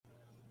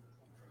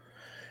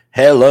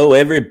Hello,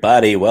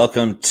 everybody.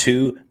 Welcome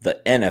to the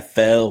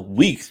NFL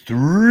Week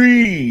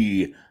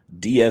 3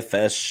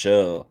 DFS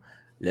show.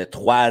 Le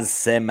trois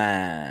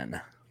semaines.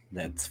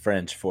 That's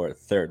French for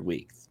third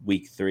week.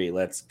 Week 3.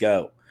 Let's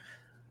go.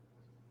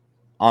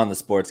 On the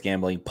Sports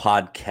Gambling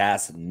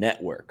Podcast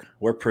Network,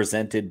 we're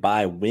presented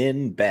by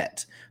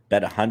WynnBET.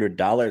 Bet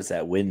 $100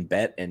 at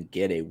WynnBET and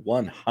get a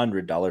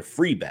 $100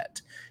 free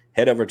bet.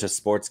 Head over to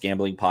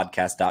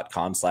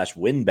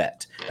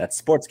sportsgamblingpodcast.com/WynnBET.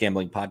 That's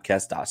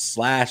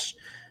sportsgamblingpodcast.com/WYNNBET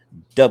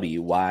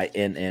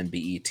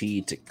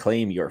to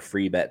claim your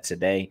free bet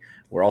today.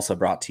 We're also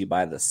brought to you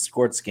by the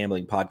Sports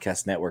Gambling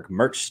Podcast Network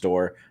merch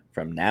store.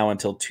 From now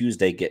until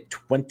Tuesday, get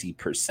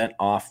 20%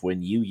 off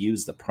when you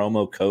use the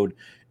promo code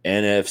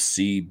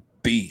NFC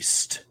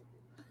Beast.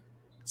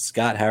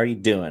 Scott, how are you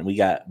doing? We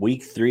got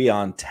week 3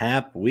 on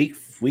tap. Week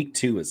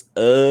 2 is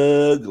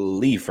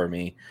ugly for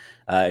me,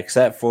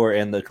 except for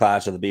in the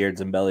Clash of the Beards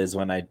and Bellies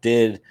when I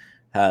did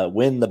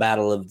win the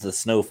battle of the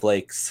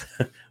snowflakes,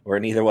 where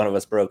neither one of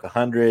us broke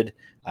 100.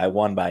 I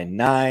won by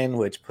 9,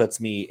 which puts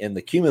me in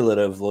the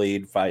cumulative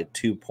lead by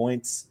 2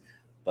 points.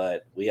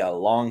 But we got a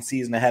long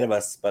season ahead of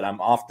us. But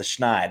I'm off the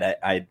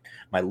schneid.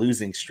 My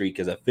losing streak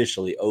is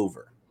officially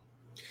over.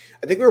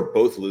 I think we were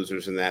both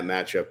losers in that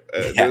matchup.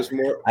 There's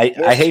more.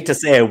 I hate to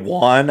say I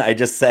won. I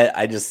just said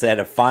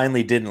I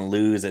finally didn't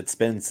lose. It's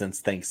been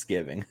since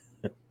Thanksgiving.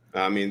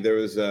 I mean, there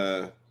was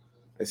I've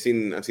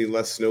seen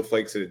less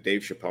snowflakes at a Dave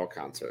Chappelle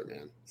concert,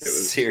 man.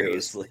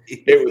 Seriously,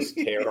 it was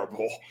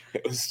terrible.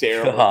 It was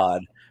terrible.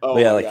 God. Oh,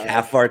 we had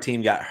half of our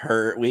team got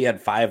hurt. We had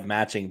 5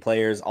 matching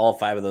players. All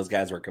 5 of those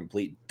guys were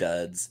complete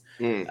duds.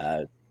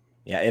 Yeah,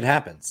 it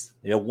happens.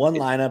 One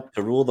lineup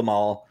to rule them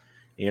all.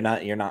 You're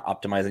not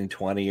optimizing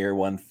 20 or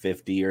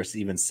 150 or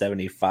even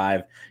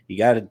 75. You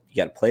got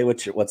to play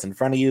what's in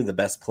front of you. The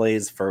best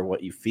plays for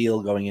what you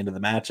feel going into the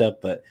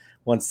matchup. But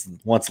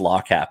once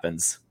lock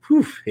happens,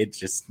 it's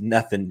just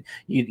nothing.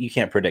 You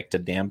can't predict a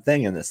damn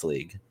thing in this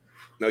league.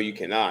 No, you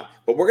cannot.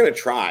 But we're going to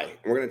try.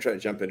 We're going to try to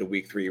jump into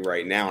week 3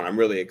 right now. And I'm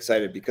really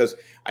excited because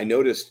I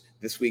noticed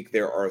this week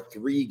there are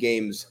 3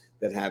 games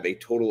that have a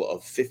total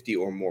of 50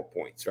 or more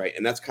points, right?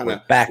 And that's kind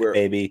of back,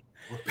 baby.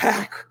 We're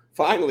back.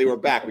 Finally, we're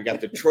back. We got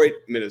Detroit,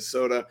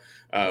 Minnesota.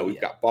 We've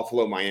got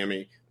Buffalo,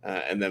 Miami,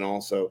 and then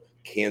also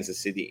Kansas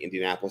City,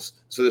 Indianapolis.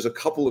 So there's a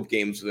couple of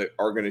games that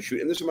are going to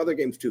shoot. And there's some other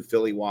games too,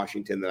 Philly,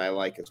 Washington, that I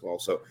like as well.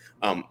 So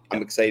I'm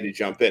excited to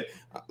jump in.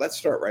 Let's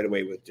start right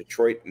away with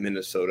Detroit,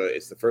 Minnesota.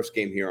 It's the first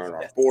game here on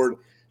our board.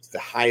 It's the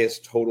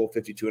highest total,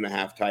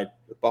 52.5 tied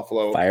with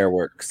Buffalo.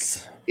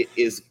 Fireworks.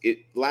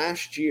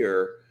 Last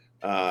year,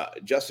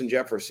 Justin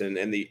Jefferson,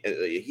 and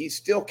he's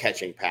still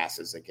catching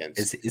passes against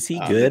is he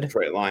good?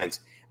 Detroit Lions.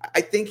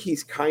 I think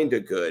he's kind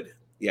of good.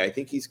 Yeah, I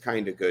think he's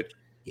kind of good.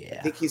 Yeah,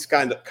 I think he's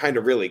kind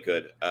of really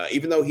good.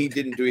 Even though he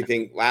didn't do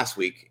anything last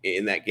week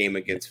in that game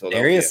against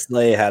Philadelphia. Darius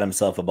Slay had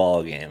himself a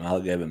ball game.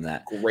 I'll give him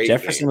that. Great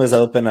Jefferson was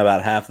open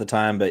about half the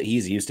time, but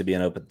he's used to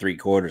being open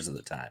 3/4 of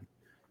the time.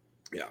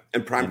 Yeah,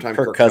 and primetime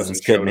Kirk Cousins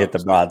couldn't hit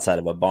the broadside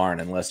of a barn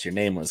unless your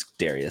name was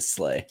Darius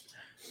Slay.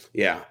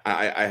 Yeah,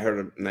 I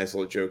heard a nice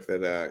little joke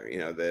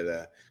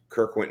that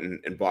Kirk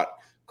went and bought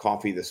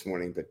coffee this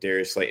morning, but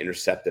Darius Slay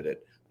intercepted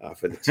it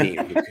for the team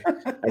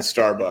at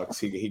Starbucks.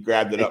 He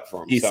grabbed it up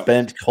for him. He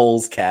spent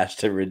Cole's cash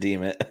to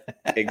redeem it.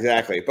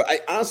 Exactly. But I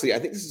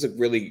think this is a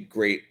really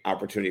great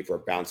opportunity for a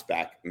bounce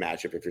back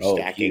matchup if you're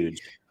stacking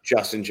huge.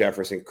 Justin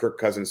Jefferson, Kirk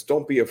Cousins.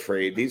 Don't be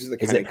afraid. These are the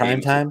kind of prime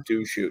games time? that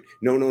do shoot.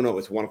 No.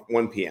 It's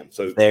 1 p.m.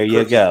 So there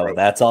you go.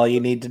 That's all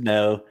you need to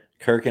know.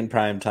 Kirk in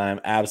prime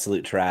time,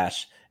 absolute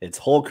trash. His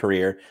whole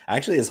career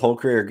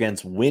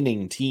against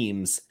winning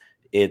teams,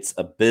 it's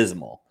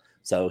abysmal.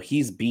 So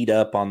he's beat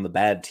up on the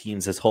bad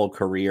teams his whole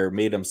career,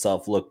 made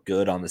himself look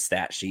good on the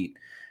stat sheet.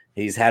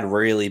 He's had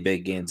really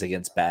big games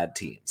against bad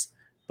teams.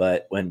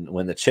 But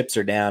when the chips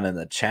are down and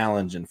the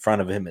challenge in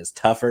front of him is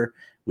tougher,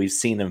 we've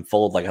seen him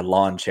fold like a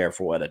lawn chair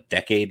for a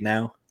decade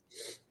now.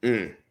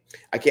 I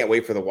can't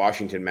wait for the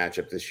Washington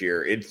matchup this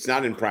year. It's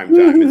not in prime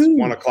time. It's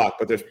 1 o'clock,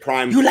 but there's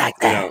prime. You like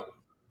that?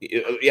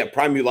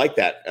 Prime, you like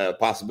that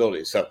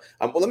possibility. So,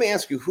 let me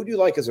ask you, who do you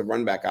like as a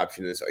run back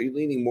option in this? Are you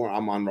leaning more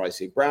Amon-Ra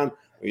St. Brown?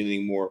 Are you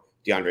leaning more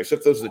DeAndre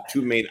Swift? Those are the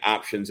 2 main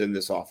options in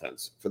this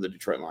offense for the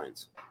Detroit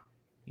Lions.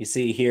 You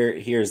see,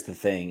 here's the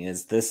thing: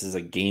 is this is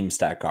a game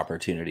stack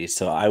opportunity,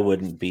 so I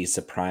wouldn't be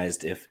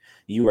surprised if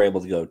you were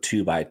able to go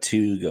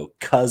 2x2, go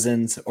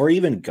Cousins, or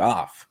even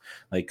Goff.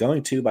 Like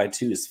going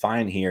 2x2 is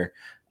fine here.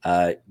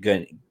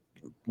 Good.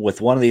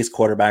 With one of these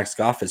quarterbacks,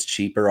 Goff is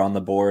cheaper on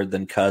the board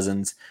than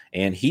Cousins,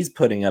 and he's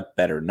putting up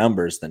better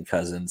numbers than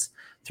Cousins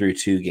through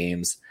 2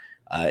 games.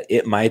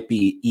 It might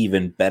be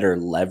even better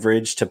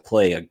leverage to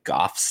play a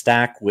Goff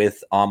stack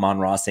with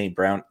Amon-Ra St.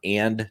 Brown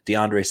and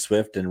DeAndre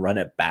Swift and run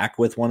it back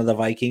with one of the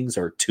Vikings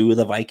or 2 of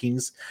the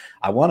Vikings.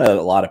 I want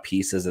a lot of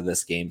pieces of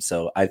this game,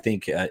 so I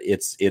think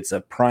it's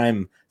a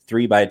prime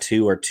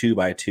 3x2 or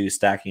 2x2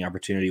 stacking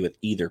opportunity with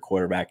either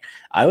quarterback.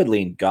 I would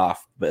lean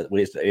Goff, but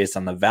based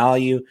on the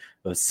value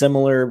of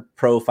similar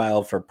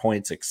profile for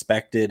points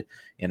expected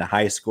in a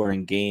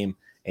high-scoring game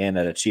and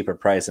at a cheaper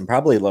price and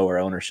probably lower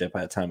ownership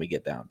by the time we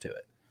get down to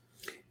it.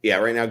 Yeah,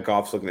 right now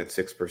Goff's looking at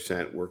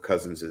 6%, where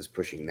Cousins is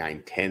pushing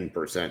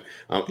 9-10%.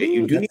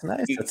 Ooh, that's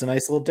nice. That's a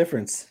nice little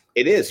difference.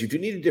 It is. You do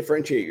need to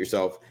differentiate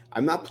yourself.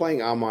 I'm not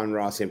playing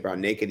Amon-Ra St. Brown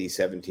naked. He's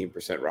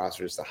 17%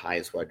 roster. Is the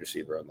highest wide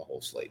receiver on the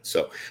whole slate.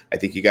 So I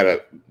think you got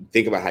to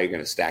think about how you're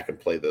going to stack and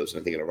play those.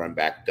 And I think it'll run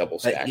back, double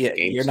stack, yeah,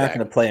 game you're stack. not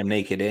going to play him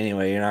naked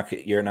anyway.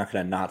 You're not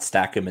going to not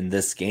stack him in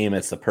this game.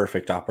 It's the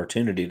perfect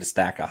opportunity to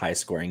stack a high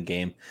scoring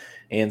game,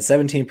 and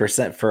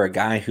 17% for a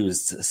guy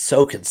who's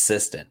so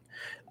consistent.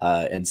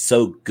 And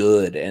so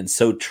good and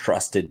so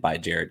trusted by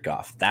Jared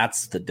Goff.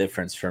 That's the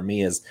difference for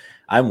me. Is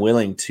I'm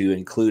willing to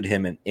include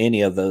him in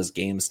any of those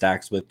game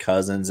stacks with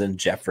Cousins and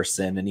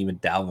Jefferson and even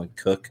Dalvin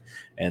Cook.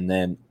 And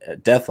then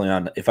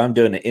definitely if I'm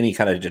doing any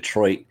kind of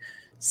Detroit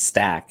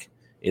stack,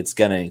 it's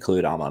going to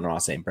include Amon-Ra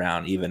St.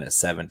 Brown, even at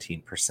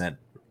 17%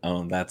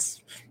 owned. That's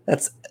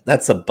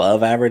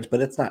above average,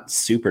 but it's not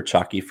super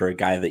chalky for a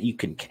guy that you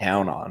can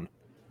count on.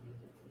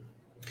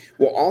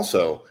 Well,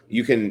 also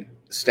you can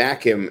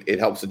stack him. It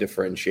helps to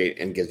differentiate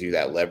and gives you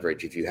that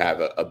leverage if you have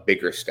a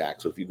bigger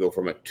stack. So if you go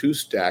from a 2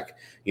 stack,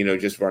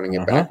 just running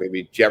it back,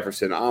 maybe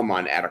Jefferson,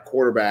 Amon, add a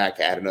quarterback,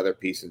 add another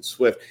piece in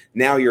Swift.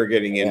 Now you're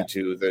getting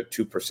into the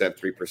 2%,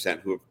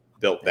 3% who have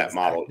built that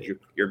model.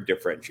 You're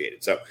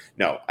differentiated. So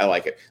no, I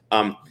like it.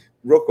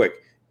 Real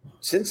quick,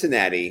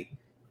 Cincinnati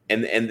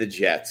and the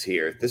Jets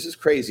here. This is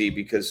crazy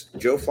because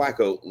Joe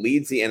Flacco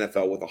leads the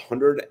NFL with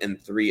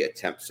 103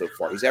 attempts so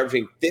far. He's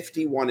averaging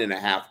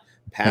 51.5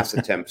 pass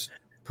attempts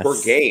per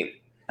game.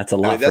 That's a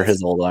lot for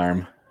his old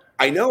arm.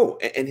 I know,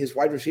 and his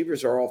wide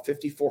receivers are all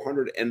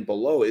 5,400 and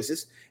below.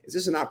 Is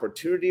this an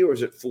opportunity or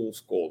is it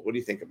fool's gold? What do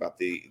you think about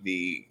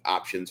the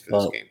options for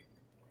this game?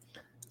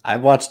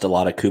 I've watched a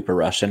lot of Cooper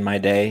Rush in my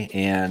day,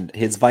 and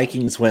his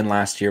Vikings win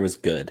last year was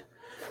good.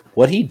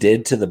 What he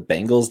did to the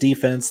Bengals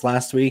defense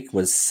last week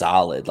was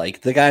solid.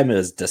 Like, the guy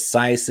was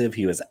decisive,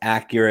 he was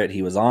accurate,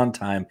 he was on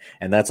time,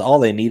 and that's all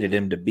they needed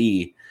him to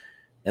be.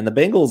 And the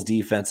Bengals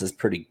defense is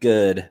pretty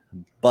good,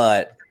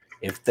 but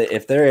if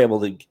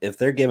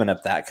they're giving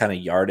up that kind of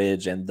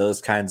yardage and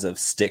those kinds of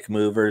stick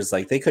movers,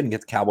 like, they couldn't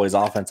get the Cowboys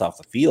offense off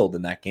the field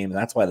in that game, and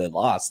that's why they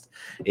lost.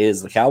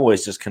 Is the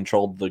Cowboys just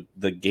controlled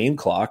the game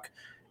clock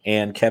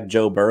and kept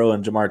Joe Burrow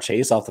and Jamar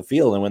Chase off the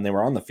field, and when they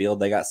were on the field,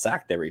 they got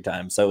sacked every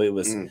time. So it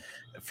was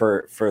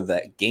for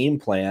that game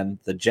plan,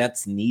 the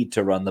Jets need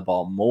to run the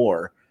ball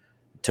more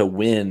to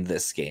win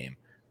this game.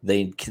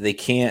 They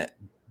can't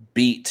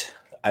beat.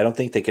 I don't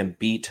think they can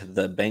beat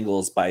the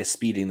Bengals by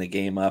speeding the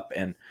game up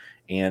and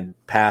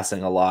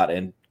passing a lot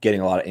and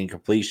getting a lot of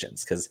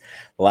incompletions, because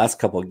the last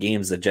couple of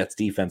games, the Jets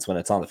defense, when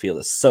it's on the field,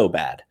 is so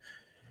bad.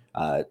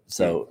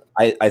 So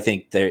I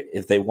think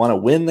if they want to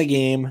win the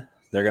game,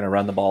 they're going to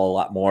run the ball a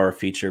lot more,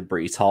 feature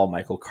Breece Hall,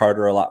 Michael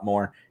Carter a lot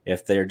more.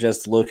 If they're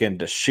just looking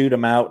to shoot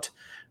them out,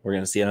 we're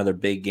going to see another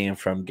big game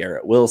from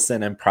Garrett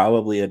Wilson and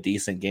probably a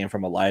decent game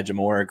from Elijah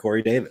Moore and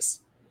Corey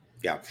Davis.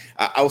 Yeah,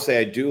 I will say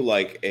I do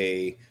like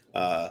if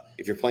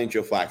you're playing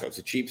Joe Flacco, it's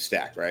a cheap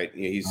stack, right?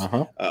 He's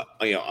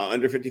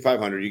under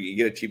 5,500. You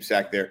get a cheap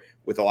stack there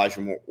with Elijah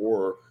Moore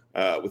or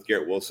with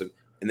Garrett Wilson,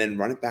 and then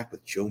run it back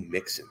with Joe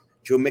Mixon.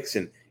 Joe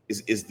Mixon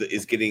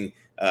is getting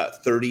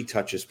 30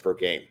 touches per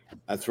game.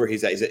 That's where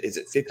he's at. He's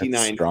at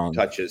 59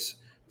 touches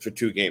for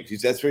 2 games.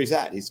 That's where he's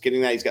at. He's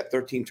getting that. He's got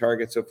 13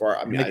 targets so far.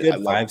 I mean, a good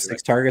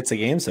 5-6 targets a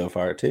game so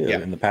far too.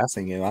 In the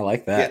passing game. I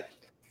like that.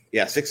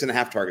 Yeah,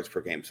 6.5 targets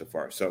per game so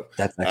far. So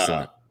that's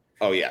excellent.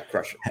 Oh yeah,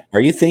 crush it. Are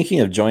you thinking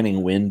of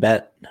joining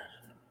WinBet?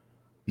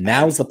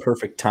 Now's the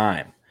perfect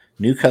time.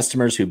 New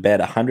customers who bet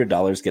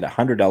 $100 get a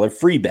 $100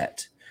 free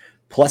bet.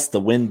 Plus,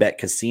 the WinBet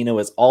Casino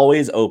is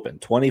always open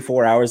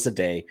 24 hours a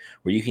day,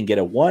 where you can get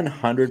a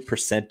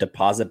 100%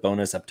 deposit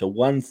bonus up to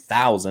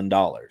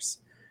 $1,000.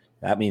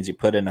 That means you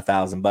put in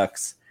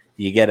 $1,000,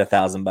 you get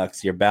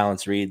 $1,000. Your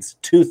balance reads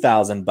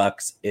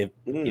 $2,000 if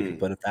you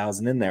put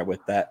 $1,000 in there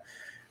with that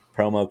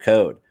promo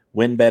code.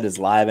 WinBet is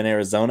live in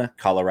Arizona,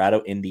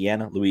 Colorado,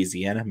 Indiana,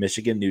 Louisiana,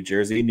 Michigan, New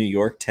Jersey, New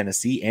York,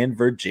 Tennessee, and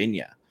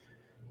Virginia.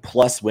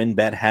 Plus,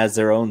 WinBet has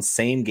their own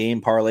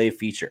same-game parlay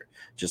feature.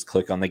 Just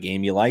click on the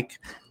game you like,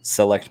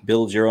 select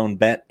build your own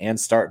bet, and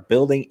start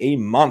building a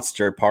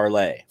monster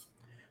parlay.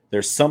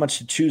 There's so much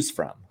to choose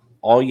from.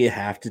 All you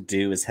have to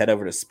do is head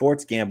over to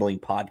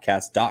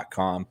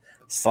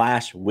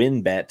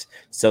sportsgamblingpodcast.com/winbet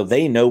so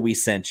they know we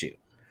sent you.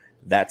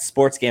 That's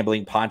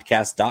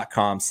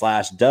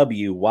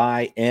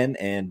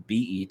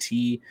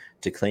sportsgamblingpodcast.com/WYNNBET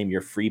to claim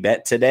your free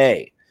bet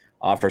today.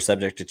 Offer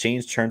subject to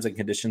change. Terms and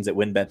conditions at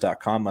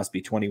winbet.com. Must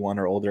be 21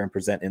 or older and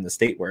present in the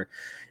state where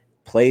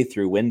play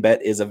through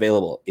WinBet is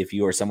available. If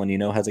you or someone you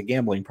know has a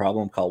gambling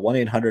problem, call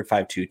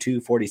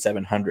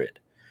 1-800-522-4700.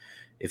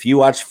 If you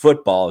watch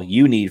football,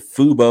 you need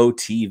Fubo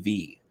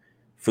TV.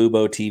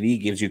 Fubo TV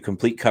gives you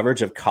complete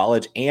coverage of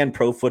college and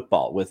pro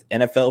football with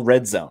NFL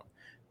Red Zone,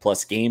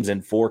 plus games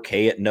in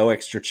 4K at no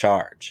extra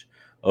charge.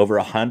 Over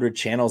 100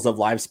 channels of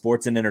live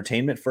sports and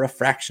entertainment for a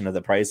fraction of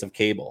the price of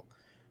cable.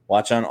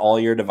 Watch on all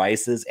your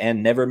devices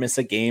and never miss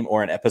a game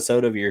or an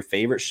episode of your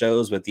favorite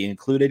shows with the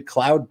included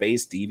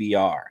cloud-based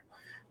DVR.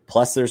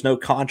 Plus, there's no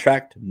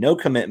contract, no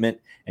commitment,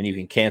 and you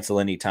can cancel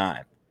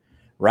anytime.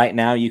 Right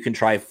now, you can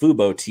try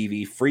Fubo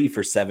TV free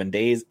for 7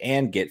 days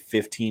and get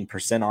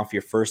 15% off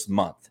your first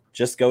month.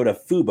 Just go to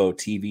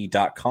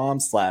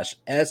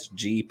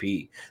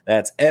FuboTV.com/SGP.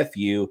 That's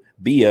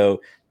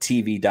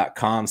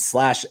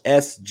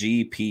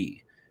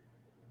FUBOTV.com/SGP.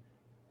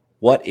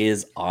 What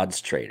is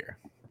Odds Trader?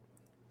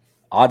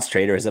 Odds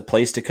Trader is a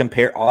place to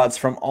compare odds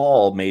from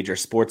all major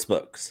sports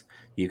books.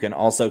 You can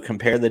also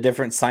compare the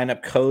different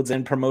sign-up codes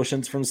and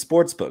promotions from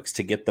sportsbooks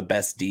to get the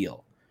best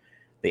deal.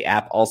 The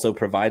app also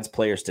provides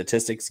player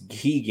statistics,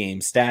 key game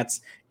stats,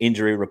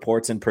 injury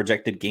reports, and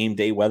projected game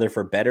day weather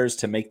for bettors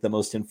to make the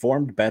most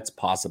informed bets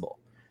possible.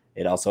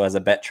 It also has a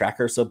bet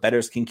tracker so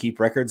bettors can keep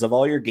records of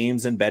all your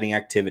games and betting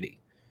activity.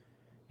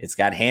 It's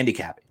got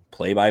handicapping,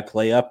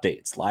 play-by-play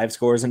updates, live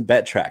scores and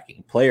bet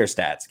tracking, player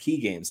stats,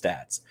 key game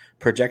stats,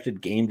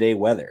 projected game day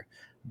weather.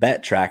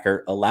 Bet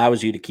Tracker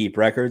allows you to keep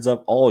records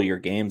of all your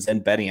games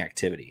and betting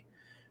activity.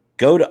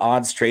 Go to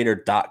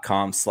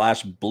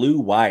oddstrader.com/Blue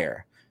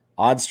Wire.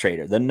 Odds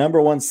Trader, the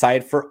number one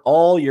site for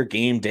all your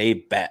game day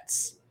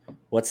bets.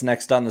 What's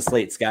next on the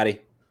slate,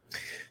 Scotty?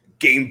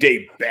 Game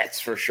day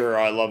bets for sure.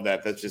 I love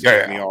that. That's just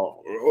got me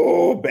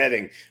all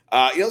betting.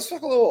 Let's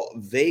talk a little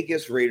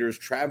Vegas Raiders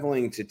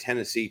traveling to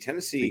Tennessee.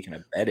 Speaking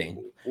of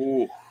betting,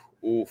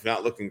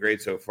 not looking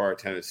great so far.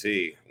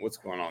 Tennessee, what's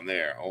going on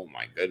there? Oh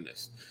my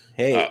goodness.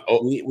 Hey,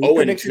 we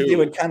predicted they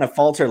would kind of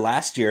falter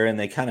last year, and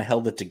they kind of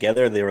held it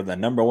together. They were the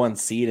number one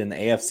seed in the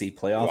AFC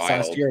playoffs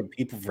last year, and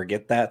people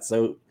forget that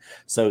so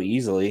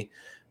easily.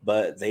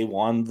 But they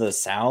won the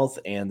South,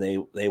 and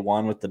they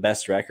won with the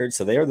best record.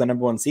 So they were the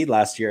number one seed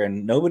last year,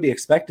 and nobody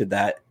expected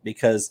that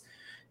because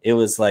it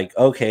was like,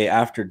 okay,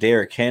 after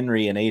Derrick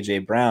Henry and A.J.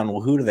 Brown,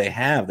 well, who do they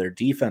have? Their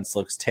defense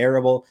looks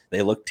terrible.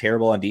 They looked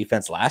terrible on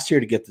defense last year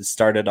to get this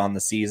started on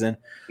the season.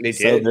 They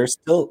did.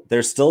 So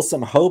there's still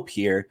some hope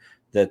here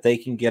that they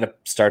can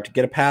start to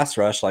get a pass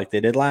rush like they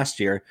did last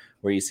year,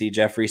 where you see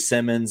Jeffrey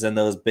Simmons and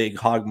those big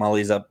hog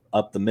mollies up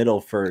the middle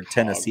for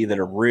Tennessee that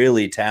are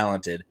really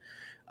talented.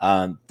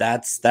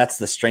 That's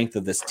the strength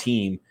of this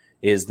team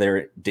is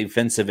their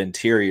defensive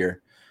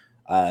interior.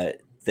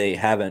 They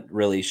haven't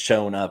really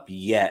shown up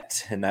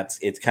yet, and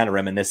it's kind of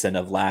reminiscent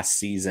of last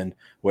season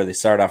where they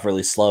started off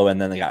really slow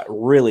and then they got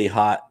really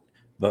hot.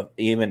 But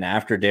even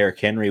after Derrick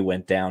Henry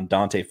went down,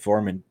 Dante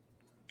Foreman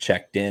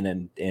checked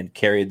in and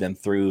carried them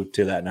through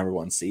to that number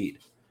one seed.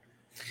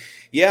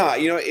 Yeah,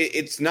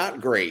 it's not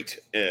great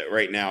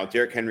right now.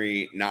 Derrick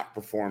Henry not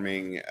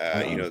performing.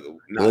 Not a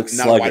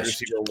wide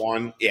receiver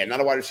one. Yeah, not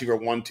a wide receiver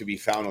one to be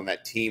found on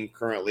that team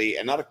currently,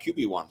 and not a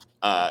QB one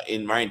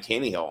in Ryan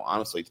Tannehill,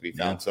 honestly, to be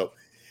found. Yeah. So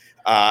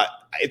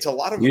it's a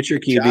lot of future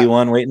QB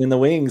one waiting in the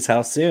wings.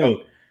 How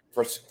soon?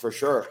 For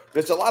sure.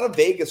 There's a lot of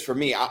Vegas for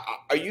me. Are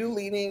you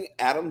leaning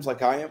Adams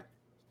like I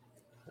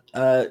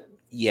am?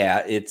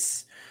 Yeah,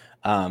 it's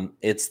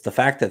the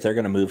fact that they're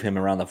going to move him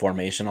around the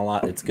formation a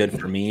lot. It's good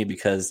for me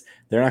because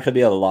they're not going to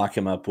be able to lock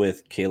him up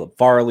with Caleb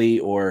Farley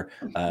or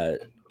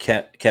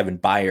Kevin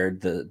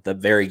Byard, the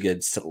very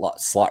good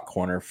slot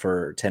corner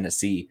for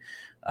Tennessee.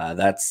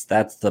 That's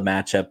the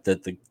matchup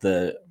that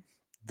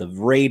the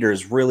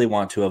Raiders really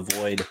want to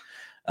avoid,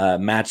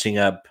 matching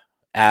up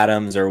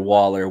Adams or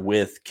Waller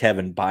with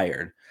Kevin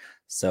Byard.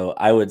 So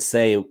I would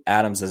say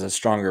Adams is a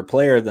stronger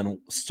play than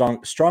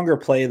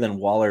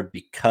Waller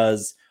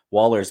because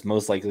Waller's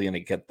most likely going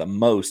to get the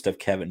most of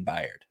Kevin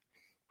Byard.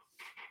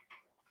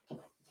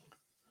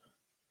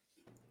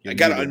 I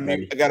got to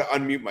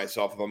unmute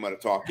myself if I'm going to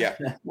talk. Yeah.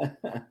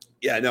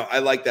 Yeah, no, I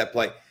like that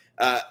play.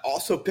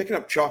 Also picking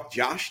up chalk,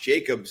 Josh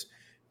Jacobs,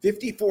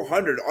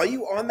 5,400. Are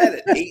you on that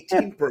at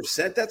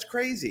 18%? That's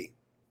crazy.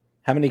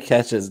 How many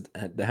catches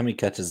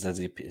does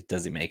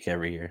he make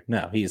every year?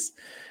 No, he's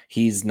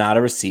not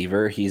a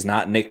receiver. He's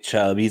not Nick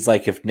Chubb. He's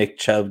like if Nick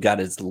Chubb got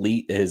if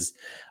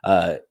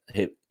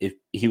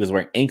he was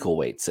wearing ankle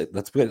weights.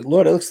 That's what it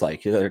looks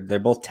like. They're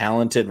both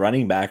talented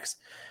running backs,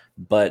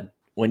 but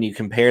when you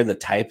compare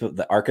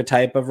the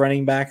archetype of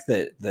running back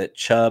that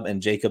Chubb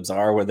and Jacobs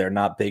are, where they're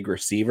not big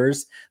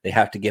receivers, they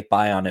have to get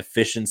by on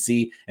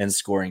efficiency and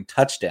scoring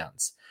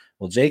touchdowns.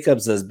 Well,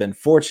 Jacobs has been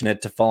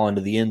fortunate to fall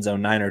into the end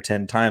zone 9 or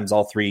 10 times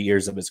all 3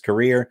 years of his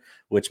career,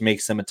 which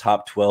makes him a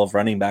top 12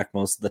 running back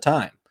most of the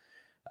time.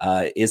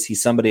 Is he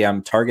somebody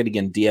I'm targeting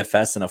in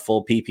DFS in a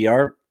full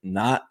PPR?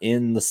 Not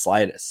in the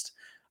slightest.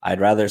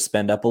 I'd rather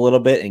spend up a little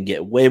bit and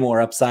get way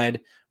more upside,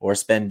 or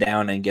spend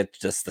down and get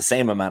just the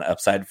same amount of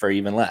upside for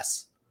even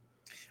less.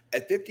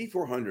 At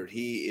 5,400,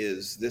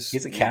 he's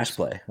a cash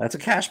play. That's a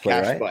cash play,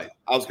 right? Play.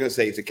 I was going to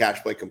say he's a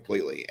cash play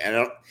completely, and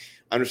I don't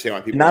understand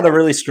why people. Not a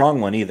really strong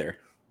one either.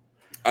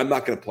 I'm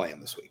not going to play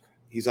him this week.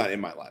 He's not in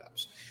my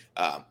lineups.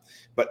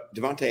 But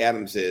Devontae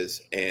Adams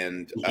is,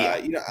 and a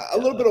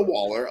little bit of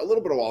Waller,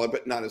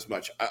 but not as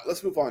much.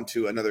 Let's move on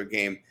to another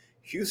game.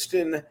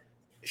 Houston,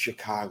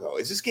 Chicago.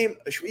 Is this game?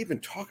 Should we even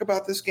talk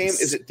about this game?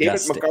 Is it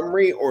David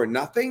Montgomery or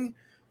nothing?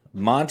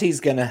 Monty's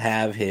going to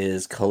have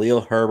his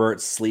Khalil Herbert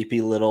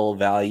sleepy little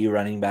value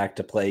running back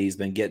to play. He's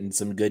been getting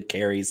some good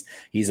carries.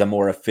 He's a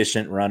more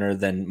efficient runner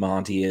than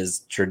Monty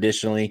is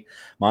traditionally.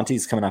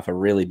 Monty's coming off a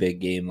really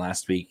big game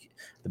last week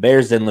The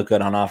Bears didn't look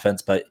good on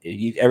offense, but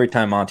every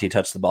time Monty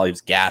touched the ball, he was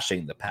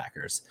gashing the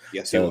Packers.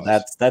 Yes, so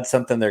that's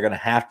something they're going to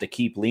have to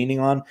keep leaning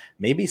on.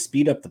 Maybe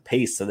speed up the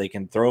pace so they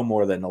can throw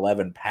more than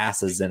 11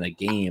 passes in a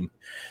game.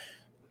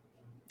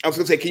 I was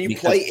going to say, can you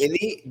play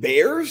any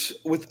Bears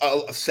with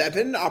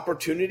 7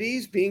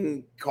 opportunities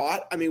being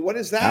caught? I mean, what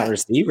is that? Not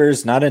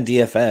receivers, not in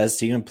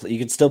DFS. You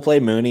can still play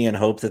Mooney and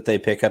hope that they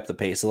pick up the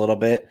pace a little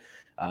bit.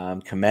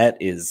 Kmet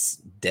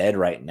is dead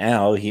right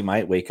now. He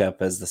might wake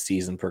up as the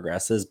season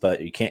progresses,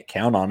 but you can't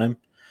count on him.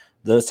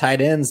 Those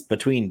tight ends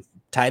between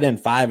tight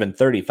end 5 and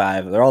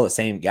 35, they're all the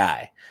same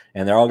guy,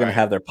 and they're all going to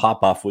have their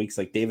pop-off weeks.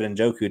 Like David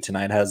Njoku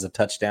tonight has a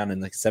touchdown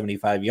in like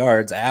 75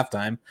 yards at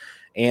halftime,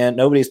 and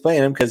nobody's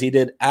playing him because he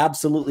did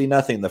absolutely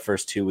nothing the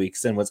first 2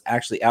 weeks and was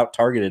actually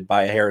out-targeted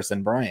by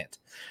Harrison Bryant.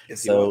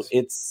 Yes, so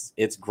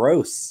it's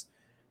gross.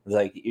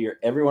 Like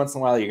every once in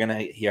a while, you're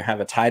gonna have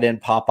a tight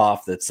end pop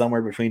off that's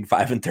somewhere between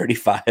 5 and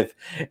 35,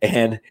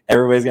 and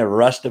everybody's gonna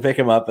rush to pick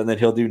him up, and then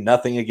he'll do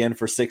nothing again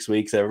for 6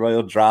 weeks. Everybody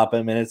will drop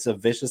him, and it's a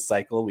vicious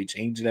cycle. We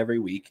change it every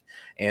week,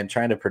 and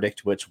trying to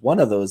predict which one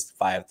of those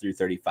 5 through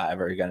 35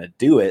 are gonna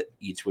do it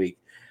each week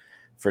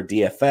for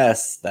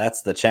DFS.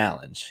 That's the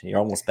challenge. You're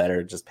almost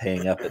better just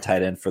paying up the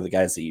tight end for the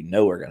guys that you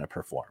know are gonna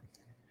perform.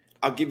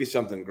 I'll give you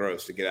something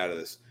gross to get out of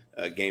this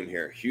game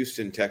here.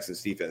 Houston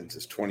Texans defense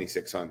is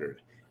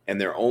 2,600. And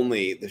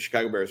the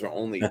Chicago Bears are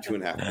only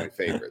 2.5 point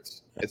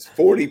favorites. It's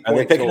 40 points. Are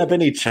they picking up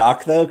any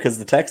chalk though? Because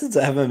the Texans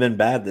haven't been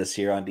bad this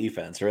year on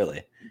defense,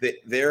 really.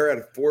 They're at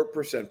a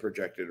 4%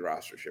 projected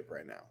rostership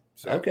right now.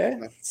 So okay,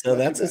 so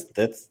that's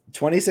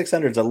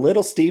 2,600 is a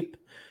little steep,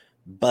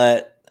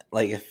 but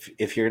like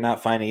if you're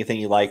not finding anything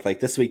you like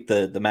this week,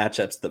 the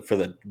matchups for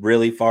the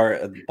really far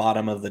at the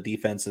bottom of the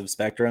defensive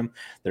spectrum,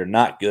 they're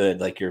not good.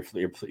 Like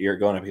you're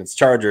going up against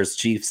Chargers,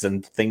 Chiefs,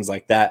 and things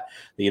like that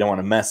you don't want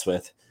to mess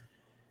with.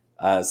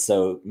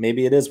 So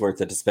maybe it is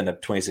worth it to spend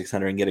up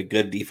 2,600 and get a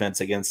good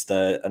defense against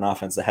an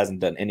offense that hasn't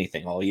done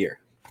anything all year.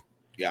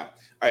 Yeah. All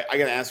right. I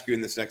got to ask you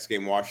in this next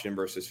game, Washington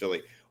versus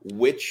Philly,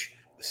 which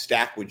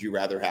stack would you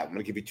rather have? I'm going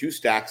to give you 2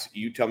 stacks.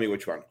 You tell me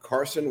which one.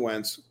 Carson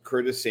Wentz,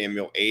 Curtis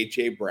Samuel,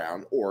 A.J.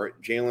 Brown, or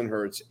Jalen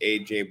Hurts,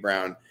 A.J.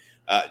 Brown,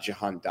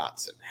 Jahan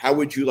Dotson. How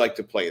would you like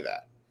to play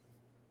that?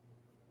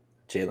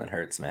 Jalen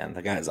Hurts, man.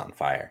 The guy's on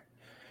fire.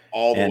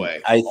 All the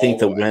way. I think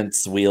the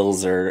Wentz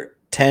wheels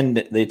tend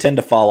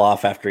to fall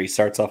off after he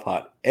starts off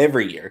hot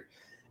every year.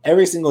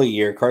 Every single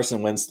year,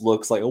 Carson Wentz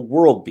looks like a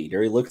world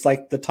beater. He looks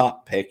like the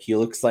top pick. He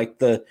looks like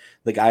the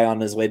guy on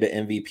his way to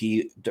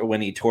MVP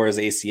when he tore his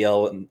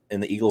ACL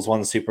and the Eagles won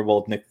the Super Bowl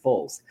with Nick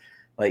Foles.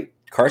 Like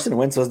Carson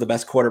Wentz was the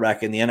best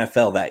quarterback in the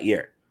NFL that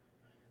year.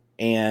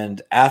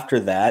 And after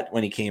that,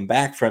 when he came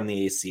back from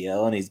the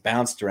ACL and he's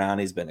bounced around,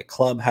 he's been a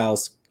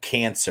clubhouse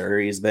cancer.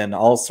 He's been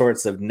all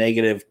sorts of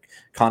negative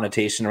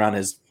connotation around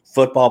his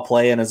football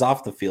play and his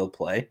off the field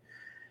play.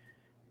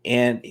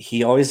 And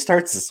he always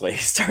starts this way. He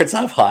starts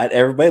off hot.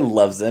 Everybody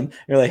loves him.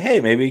 You're like, hey,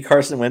 maybe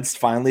Carson Wentz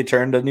finally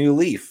turned a new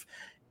leaf.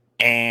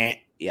 And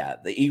yeah,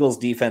 the Eagles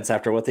defense,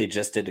 after what they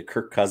just did to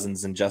Kirk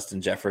Cousins and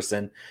Justin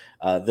Jefferson,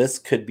 this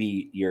could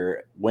be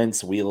your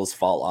Wentz wheels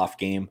fall off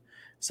game.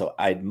 So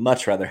I'd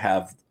much rather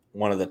have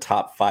one of the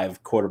top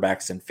 5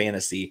 quarterbacks in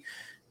fantasy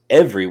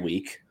every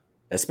week,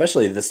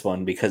 especially this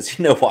one, because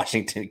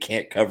Washington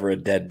can't cover a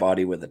dead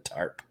body with a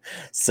tarp.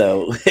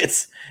 So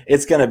it's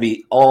going to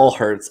be all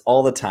Hurts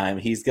all the time.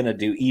 He's going to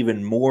do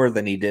even more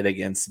than he did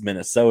against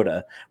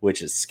Minnesota,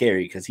 which is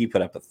scary because he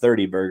put up a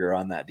 30 burger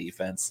on that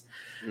defense.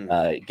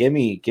 Give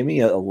me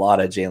a lot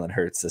of Jalen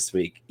Hurts this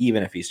week,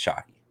 even if he's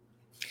chalky.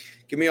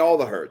 Give me all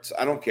the Hurts.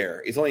 I don't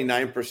care. He's only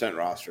 9%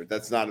 rostered.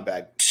 That's not a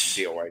bad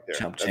deal right there.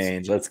 Chump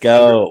change. Let's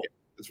go.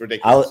 It's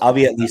ridiculous. I'll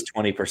be at least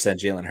 20%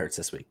 Jalen Hurts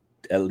this week.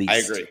 At least.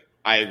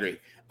 I agree.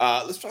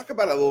 Let's talk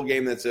about a little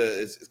game that's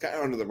it's kind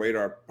of under the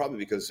radar, probably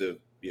because of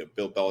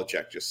Bill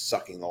Belichick just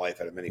sucking the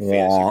life out of any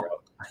fantasy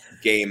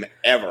game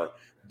ever.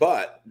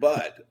 But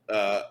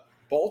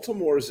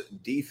Baltimore's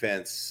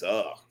defense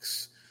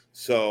sucks.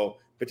 So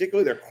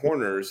particularly their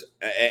corners,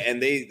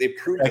 and they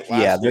proved it last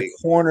week. Yeah, their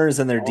corners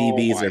and their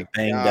DBs are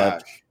banged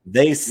up.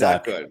 They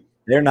suck. Not good.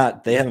 They're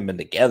not. They haven't been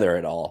together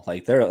at all.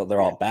 Like they're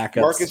all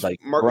backups.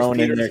 Marcus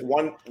Peters,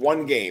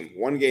 one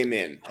game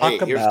in. Hey,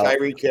 here's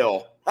Tyreek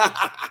Hill.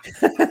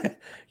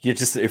 You're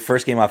just your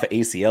first game off of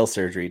ACL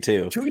surgery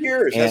too. 2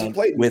 years hasn't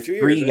played with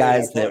 3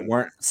 guys that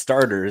weren't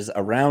starters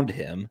around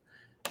him,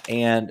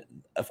 and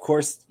of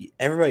course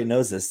everybody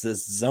knows this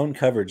zone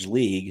coverage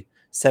league.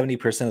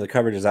 70% of the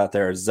coverages out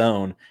there are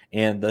zone,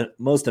 and the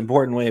most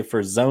important way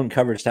for zone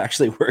coverage to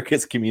actually work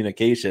is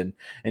communication.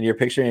 And you're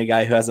picturing a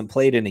guy who hasn't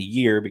played in a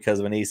year because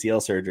of an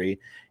ACL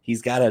surgery.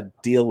 He's got to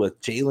deal with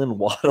Jalen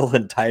Waddle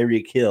and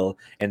Tyreek Hill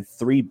and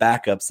 3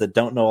 backups that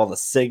don't know all the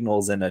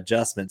signals and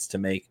adjustments to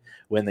make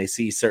when they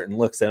see certain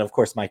looks. And of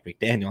course, Mike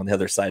McDaniel on the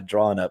other side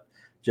drawing up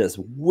just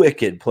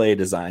wicked play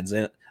designs.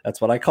 And that's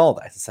what I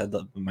called. I said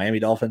the Miami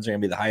Dolphins are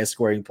going to be the highest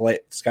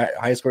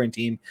scoring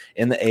team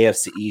in the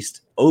AFC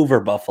East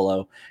over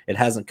Buffalo. It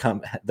hasn't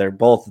come. They're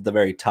both at the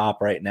very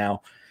top right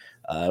now.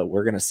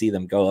 We're going to see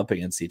them go up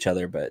against each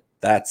other, but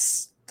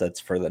that's that's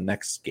for the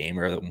next game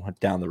or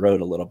down the road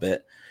a little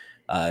bit.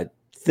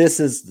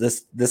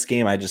 This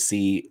game, I just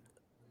see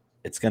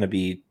it's going to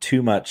be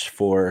too much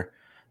for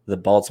the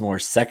Baltimore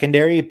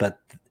secondary, but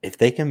if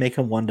they can make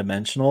them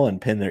one-dimensional and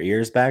pin their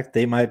ears back,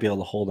 they might be able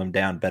to hold them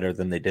down better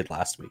than they did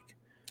last week.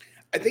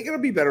 I think it'll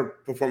be better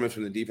performance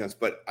from the defense,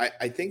 but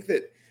I think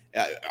that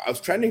I was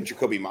trending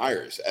Jakobi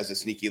Meyers as a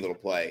sneaky little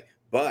play,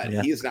 but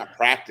he is not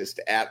practiced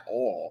at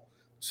all.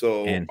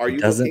 So and are you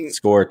doesn't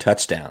score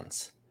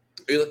touchdowns?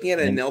 Are you looking at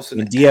a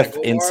Nelson in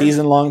DF in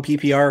season-long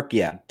PPR?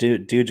 Yeah, do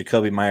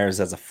Jakobi Meyers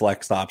as a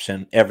flex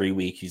option every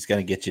week. He's going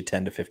to get you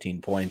 10 to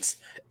 15 points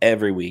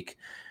every week.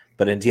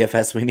 But in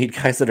DFS, we need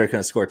guys that are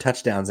going to score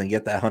touchdowns and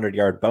get that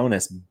 100-yard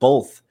bonus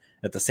both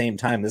at the same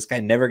time. This guy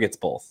never gets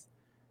both.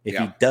 If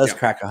he does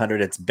crack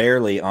 100, it's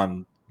barely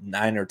on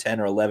 9 or 10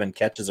 or 11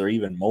 catches or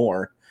even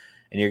more,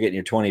 and you're getting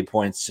your 20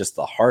 points just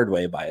the hard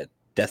way by it.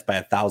 Death by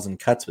 1,000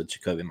 cuts with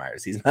Jakobi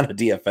Meyers. He's not a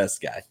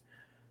DFS guy.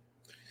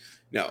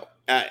 No,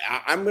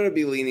 I'm going to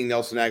be leaning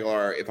Nelson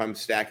Aguilar if I'm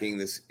stacking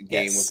this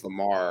game with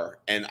Lamar.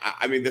 And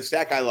I mean, the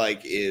stack I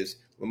like is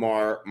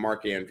Lamar,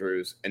 Mark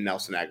Andrews, and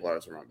Nelson Aguilar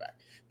as a run back.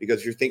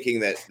 Because you're thinking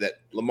that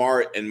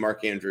Lamar and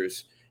Mark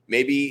Andrews,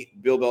 maybe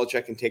Bill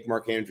Belichick can take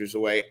Mark Andrews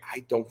away.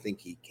 I don't think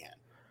he can.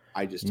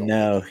 I just don't.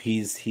 No,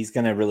 he's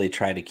going to really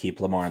try to keep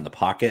Lamar in the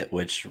pocket,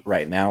 which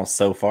right now,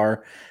 so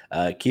far,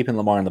 keeping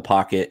Lamar in the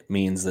pocket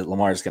means that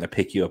Lamar is going to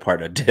pick you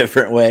apart a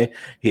different way.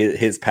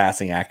 His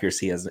passing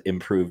accuracy has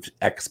improved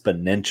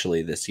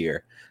exponentially this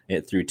year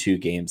through 2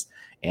 games.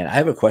 And I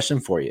have a question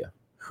for you.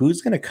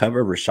 Who's going to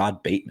cover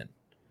Rashad Bateman?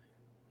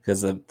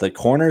 Because the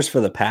corners for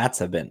the Pats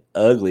have been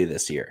ugly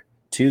this year.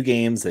 2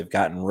 games, they've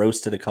gotten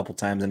roasted a couple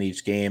times in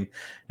each game.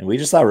 And we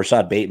just saw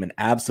Rashad Bateman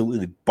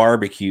absolutely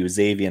barbecue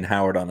Xavier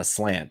Howard on a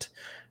slant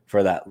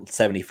for that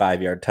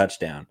 75-yard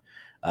touchdown.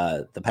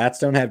 The Pats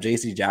don't have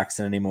J.C.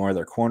 Jackson anymore.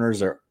 Their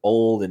corners are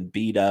old and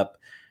beat up,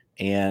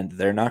 and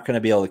they're not going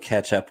to be able to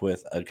catch up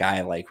with a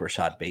guy like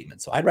Rashad Bateman.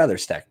 So I'd rather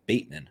stack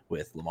Bateman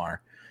with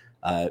Lamar.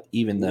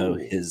 Even though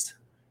his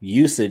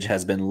usage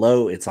has been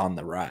low, it's on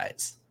the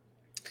rise.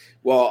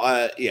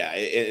 Well,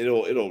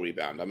 it'll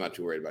rebound. I'm not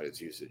too worried about his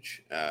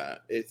usage.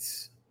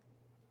 Does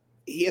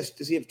he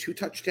have 2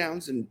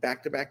 touchdowns in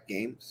back-to-back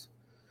games?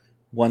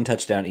 1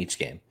 touchdown each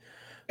game.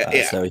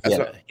 So he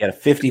had a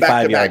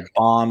 55-yard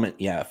bomb.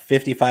 Yeah,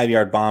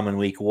 55-yard bomb in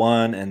week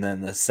 1, and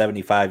then the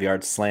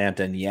 75-yard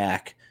slant and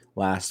yak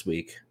last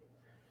week.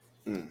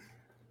 Yeah,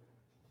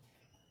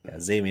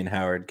 Xavier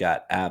Howard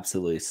got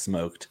absolutely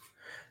smoked,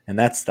 and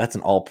that's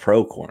an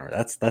all-pro corner.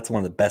 That's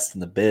one of the best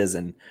in the biz,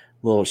 and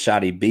little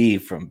Shoddy B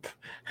from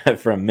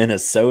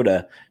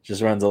Minnesota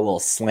just runs a little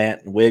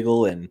slant and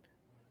wiggle and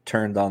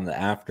turned on the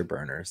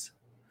afterburners.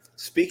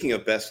 Speaking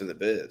of best in the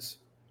biz.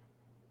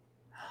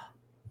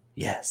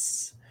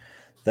 Yes.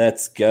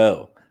 Let's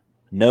go.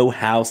 No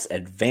House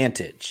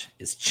Advantage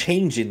is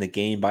changing the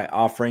game by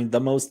offering the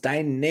most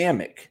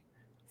dynamic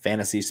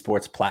fantasy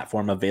sports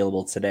platform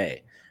available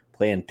today.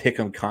 Play in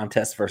pick'em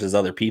contests versus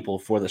other people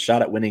for the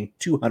shot at winning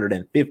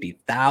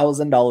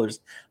 $250,000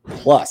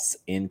 plus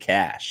in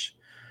cash.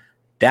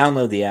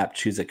 Download the app,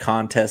 choose a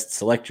contest,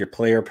 select your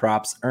player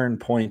props, earn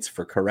points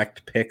for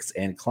correct picks,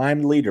 and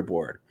climb the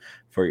leaderboard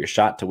for your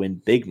shot to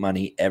win big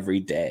money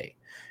every day.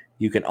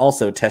 You can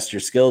also test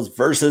your skills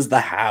versus the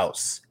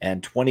house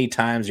and 20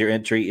 times your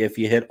entry if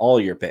you hit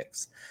all your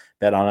picks.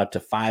 Bet on up to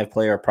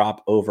 5-player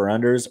prop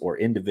over-unders or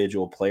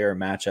individual player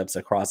matchups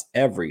across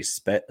every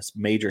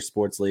major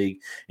sports league,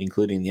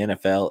 including the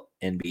NFL,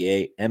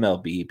 NBA,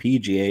 MLB,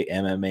 PGA,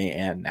 MMA,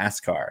 and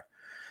NASCAR.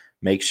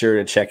 Make sure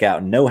to check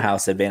out No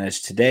House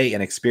Advantage today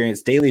and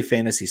experience daily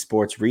fantasy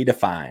sports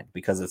redefined,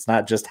 because it's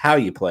not just how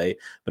you play,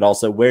 but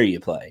also where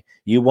you play.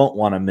 You won't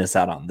want to miss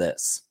out on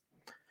this.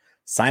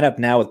 Sign up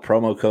now with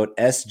promo code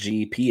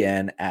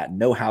SGPN at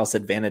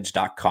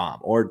nohouseadvantage.com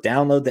or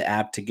download the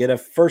app to get a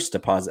first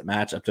deposit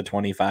match up to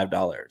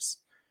 $25.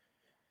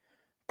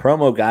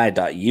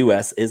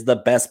 Promoguide.us is the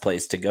best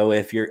place to go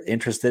if you're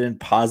interested in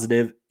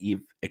positive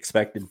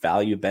expected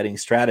value betting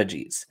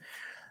strategies.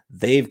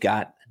 They've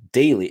got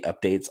daily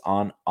updates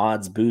on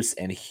odds boosts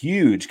and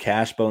huge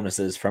cash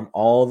bonuses from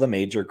all the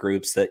major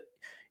groups,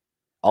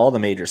 all the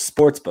major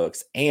sports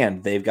books,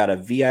 and they've got a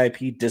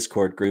VIP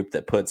Discord group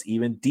that puts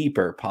even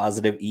deeper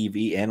positive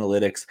EV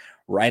analytics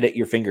right at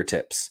your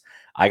fingertips.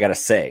 I gotta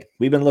say,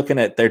 we've been looking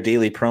at their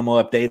daily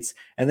promo updates,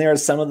 and they are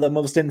some of the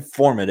most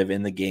informative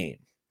in the game.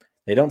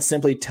 They don't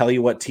simply tell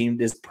you what team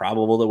is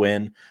probable to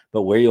win,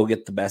 but where you'll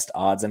get the best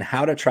odds and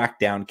how to track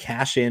down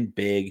cash in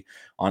big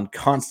on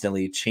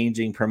constantly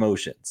changing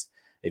promotions.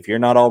 If you're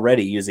not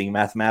already using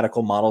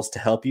mathematical models to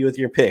help you with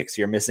your picks,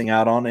 you're missing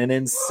out on an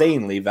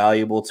insanely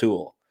valuable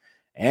tool.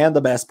 And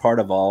the best part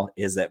of all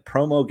is that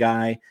Promo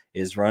Guy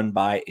is run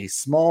by a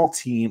small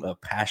team of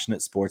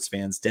passionate sports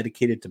fans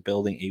dedicated to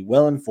building a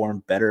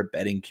well-informed, better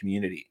betting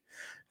community.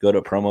 Go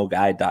to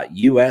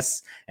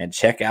promoguy.us and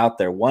check out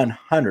their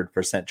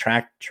 100%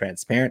 tracked,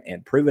 transparent,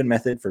 and proven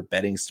method for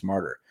betting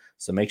smarter.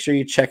 So make sure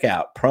you check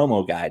out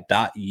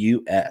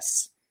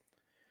promoguy.us.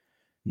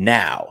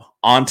 Now,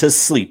 on to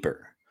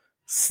Sleeper.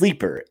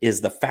 Sleeper is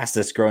the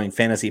fastest growing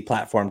fantasy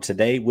platform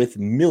today with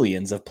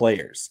millions of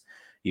players.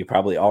 You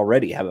probably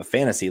already have a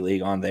fantasy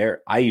league on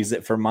there. I use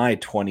it for my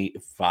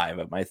 25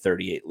 of my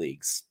 38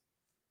 leagues.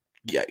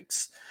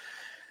 Yikes.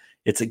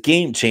 It's a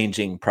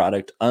game-changing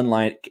product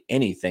unlike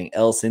anything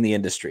else in the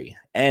industry.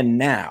 And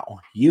now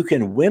you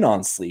can win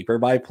on Sleeper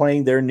by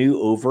playing their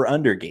new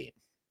over-under game.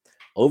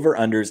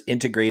 Over-under's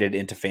integrated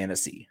into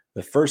fantasy,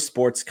 the first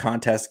sports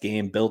contest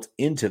game built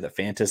into the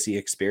fantasy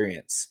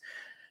experience.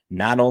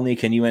 Not only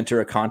can you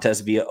enter a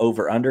contest via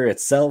over-under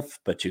itself,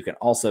 but you can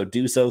also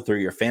do so through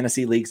your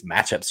fantasy league's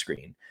matchup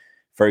screen.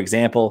 For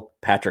example,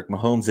 Patrick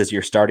Mahomes is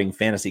your starting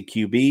fantasy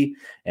QB,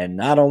 and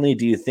not only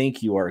do you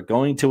think you are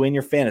going to win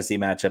your fantasy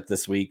matchup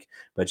this week,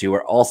 but you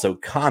are also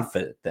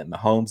confident that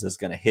Mahomes is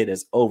going to hit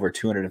his over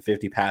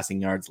 250 passing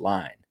yards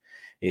line.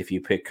 If you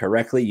pick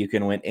correctly, you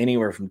can win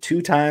anywhere from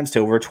 2 times to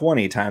over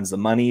 20 times the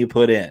money you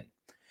put in.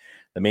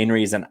 The main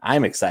reason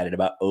I'm excited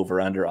about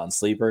over-under on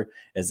Sleeper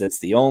is it's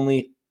the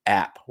only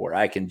app where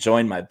I can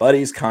join my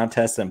buddies'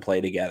 contests and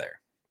play together.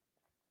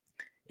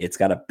 It's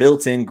got a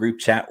built-in group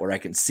chat where I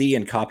can see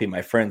and copy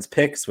my friends'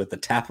 picks with the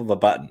tap of a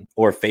button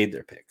or fade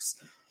their picks.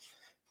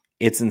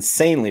 It's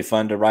insanely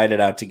fun to ride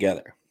it out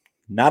together.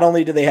 Not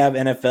only do they have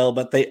NFL,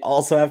 but they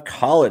also have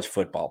college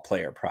football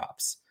player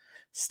props.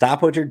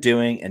 Stop what you're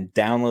doing and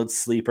download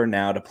Sleeper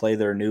now to play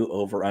their new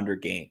over-under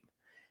game.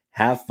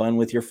 Have fun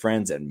with your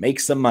friends and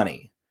make some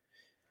money.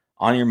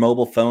 On your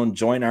mobile phone,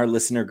 join our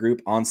listener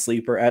group on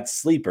Sleeper at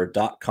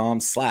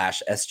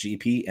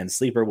sleeper.com/SGP, and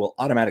Sleeper will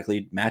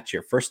automatically match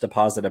your first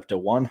deposit up to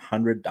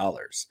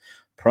 $100.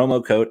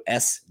 Promo code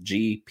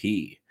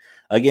SGP.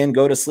 Again,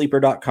 go to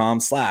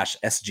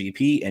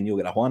sleeper.com/SGP and you'll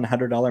get a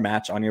 $100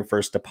 match on your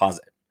first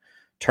deposit.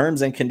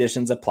 Terms and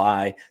conditions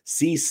apply.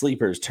 See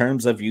Sleeper's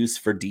terms of use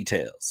for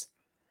details.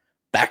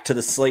 Back to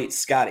the slate,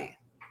 Scotty.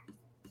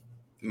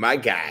 My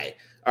guy.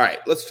 All right,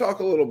 let's talk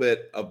a little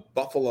bit of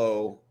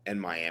Buffalo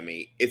and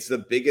Miami. It's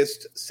the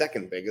biggest,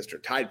 second biggest, or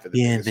tied for the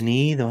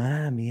Bienvenido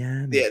a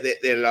Miami. Yeah,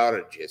 the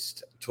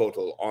largest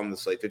total on the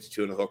slate,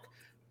 52 and a hook,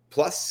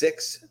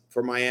 +6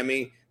 for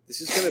Miami. This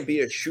is going to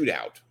be a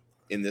shootout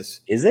in this.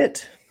 Is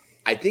it?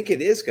 I think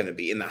it is going to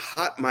be in the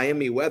hot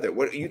Miami weather.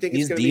 What do you think?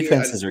 These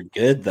defenses are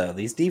good, though.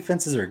 These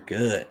defenses are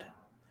good.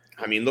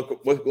 I mean,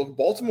 look what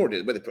Baltimore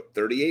did. But they put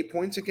 38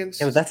 points against.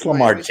 Yeah, but that's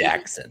Lamar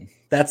Jackson.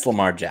 That's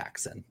Lamar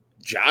Jackson.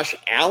 Josh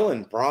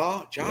Allen,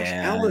 bro. Josh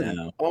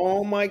Allen.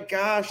 Oh, my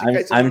gosh.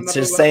 I'm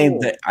just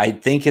saying that I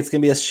think it's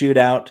going to be a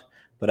shootout,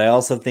 but I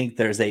also think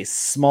there's a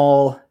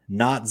small,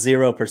 not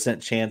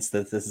 0% chance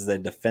that this is a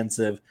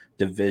defensive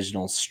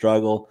divisional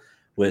struggle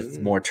with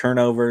more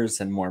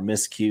turnovers and more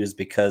miscues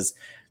because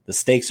the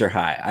stakes are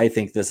high. I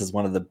think this is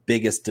one of the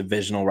biggest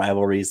divisional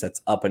rivalries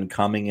that's up and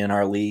coming in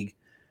our league.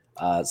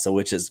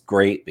 Which is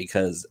great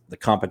because the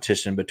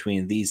competition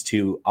between these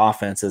two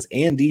offenses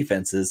and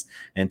defenses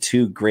and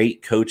two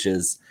great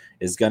coaches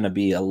is going to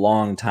be a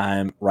long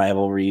time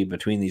rivalry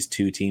between these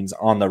two teams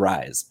on the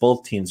rise.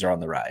 Both teams are on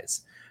the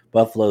rise.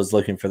 Buffalo is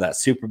looking for that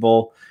Super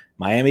Bowl.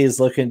 Miami is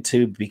looking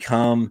to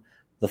become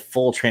the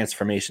full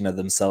transformation of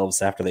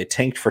themselves after they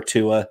tanked for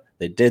Tua.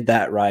 They did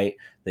that right.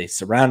 They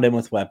surrounded him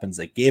with weapons.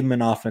 They gave him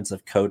an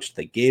offensive coach.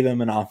 They gave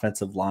him an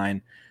offensive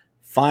line.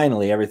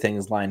 Finally, everything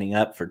is lining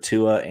up for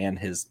Tua and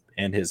his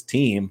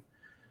team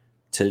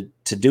to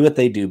do what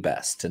they do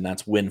best, and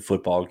that's win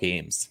football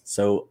games.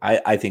 So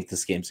I think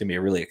this game's going to be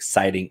really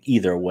exciting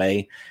either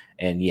way.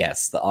 And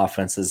yes, the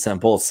offenses on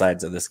both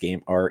sides of this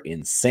game are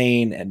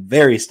insane and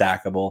very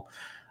stackable.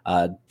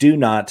 Do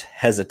not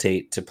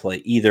hesitate to play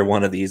either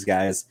one of these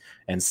guys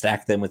and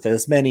stack them with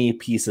as many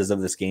pieces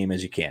of this game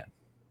as you can.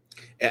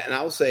 And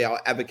I'll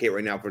advocate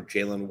right now for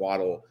Jalen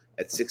Waddle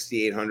at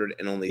 6,800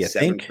 and only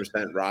 7%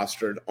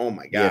 rostered. Oh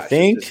my gosh.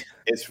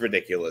 It's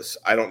ridiculous.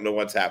 I don't know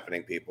what's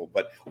happening, people,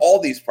 but all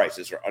these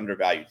prices are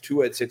undervalued.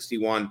 Tua at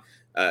 61.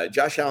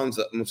 Josh Allen's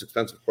the most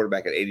expensive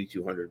quarterback at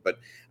 8,200, but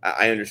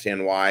I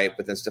understand why.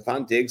 But then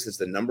Stephon Diggs is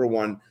the number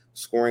one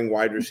scoring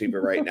wide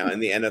receiver right now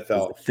in the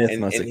NFL. Fifth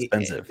most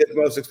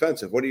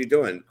expensive. What are you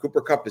doing?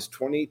 Cooper Kupp is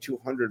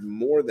 2,200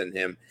 more than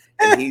him,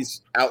 and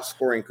he's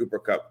outscoring Cooper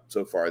Kupp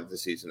so far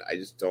this season. I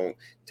just don't.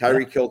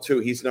 Tyreek Hill too.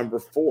 He's number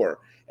 4.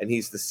 And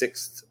he's the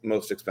 6th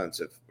most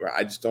expensive.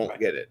 I just don't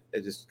get it. I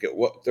just get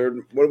what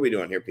are we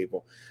doing here,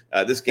 people?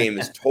 This game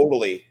is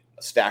totally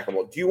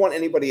stackable. Do you want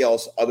anybody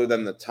else other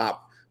than the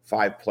top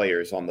 5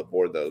 players on the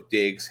board, though?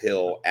 Diggs,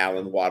 Hill,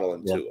 Allen, Waddle,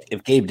 and Tua.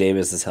 If Gabe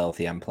Davis is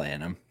healthy, I'm playing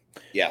him.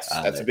 Yes,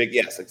 that's a big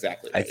yes.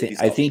 Exactly. I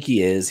think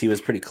he is. He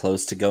was pretty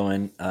close to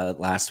going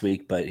last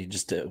week, but he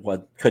just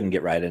couldn't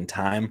get right in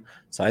time.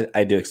 So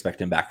I do expect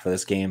him back for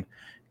this game.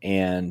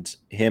 And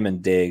him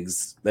and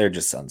Diggs, they're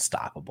just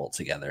unstoppable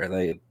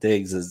together.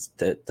 Diggs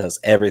does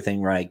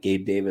everything right.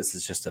 Gabe Davis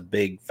is just a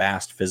big,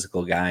 fast,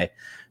 physical guy.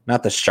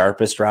 Not the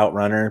sharpest route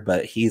runner,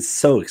 but he's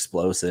so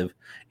explosive.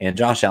 And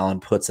Josh Allen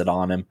puts it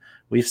on him.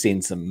 We've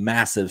seen some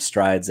massive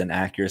strides in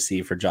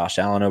accuracy for Josh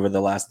Allen over the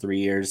last 3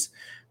 years.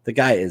 The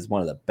guy is one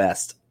of the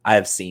best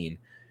I've seen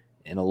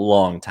in a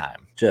long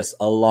time, just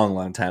a long,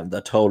 long time.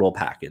 The total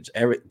package.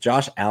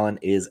 Josh Allen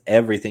is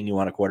everything you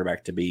want a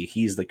quarterback to be.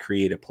 He's the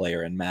creative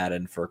player in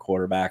Madden for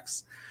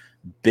quarterbacks.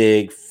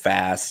 Big,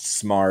 fast,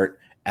 smart,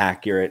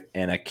 accurate,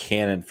 and a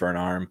cannon for an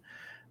arm.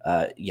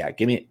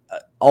 Give me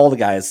all the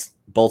guys,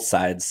 both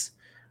sides.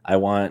 I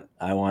want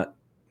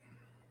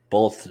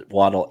both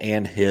Waddle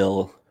and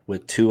Hill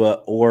with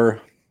Tua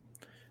or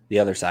the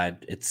other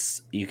side.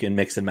 You can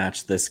mix and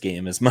match this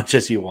game as much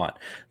as you want.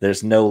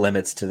 There's no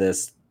limits to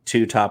this.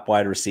 2 top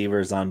wide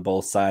receivers on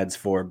both sides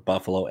for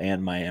Buffalo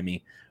and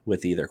Miami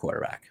with either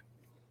quarterback.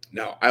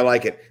 No, I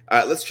like it.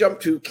 Let's jump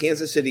to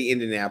Kansas City,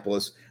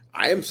 Indianapolis.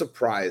 I am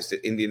surprised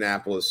that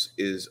Indianapolis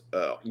is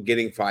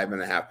getting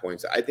 5.5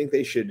 points. I think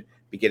they should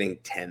be getting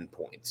 10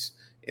 points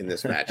in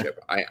this matchup.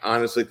 I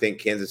honestly think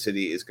Kansas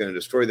City is going to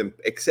destroy them,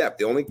 except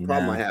the only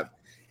problem I have,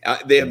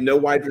 they have no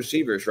wide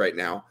receivers right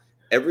now.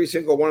 Every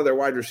single one of their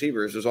wide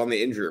receivers is on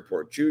the injury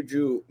report.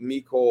 Juju,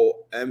 Mecole,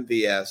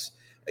 MVS,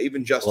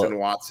 even Justin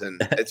Watson.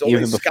 It's only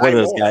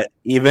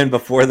even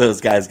before those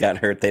guys got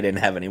hurt, they didn't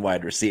have any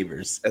wide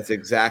receivers. That's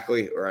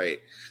exactly right.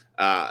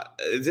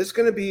 Is this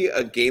going to be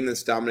a game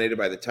that's dominated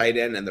by the tight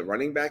end and the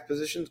running back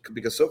positions?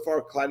 Because so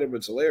far, Clyde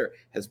Edwards-Helaire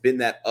has been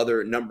that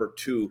other number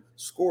 2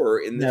 scorer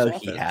in this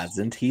offense. No, he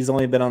hasn't. He's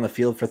only been on the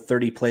field for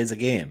 30 plays a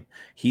game.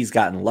 He's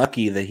gotten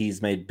lucky that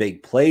he's made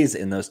big plays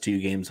in those 2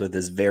 games with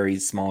his very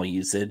small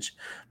usage,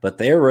 but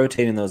they're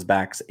rotating those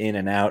backs in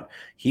and out.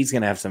 He's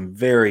going to have some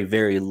very,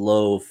 very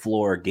low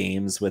floor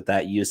games with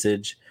that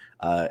usage.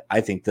 I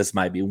think this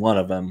might be one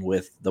of them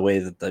with the way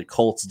that the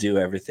Colts do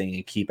everything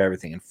and keep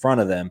everything in front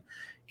of them.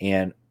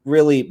 And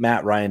really,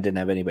 Matt Ryan didn't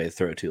have anybody to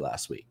throw to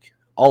last week.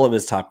 All of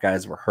his top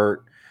guys were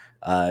hurt.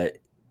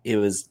 It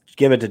was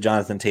give it to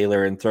Jonathan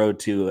Taylor and throw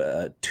to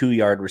a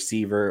 2-yard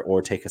receiver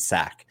or take a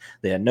sack.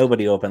 They had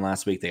nobody open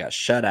last week. They got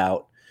shut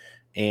out.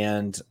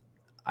 And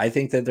I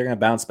think that they're going to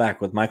bounce back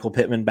with Michael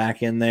Pittman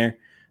back in there.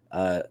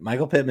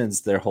 Michael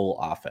Pittman's their whole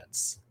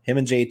offense. Him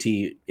and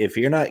JT, if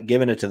you're not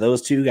giving it to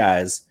those 2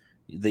 guys,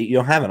 you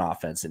don't have an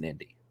offense in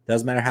Indy.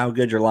 Doesn't matter how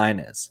good your line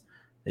is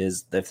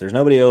if there's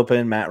nobody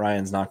open, Matt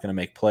Ryan's not going to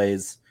make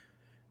plays.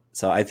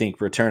 So I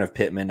think return of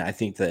Pittman, I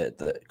think that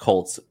the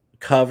Colts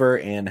cover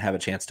and have a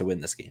chance to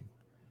win this game.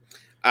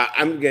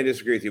 I'm going to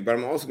disagree with you, but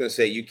I'm also going to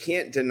say you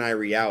can't deny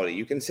reality.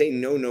 You can say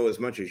no as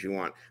much as you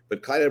want,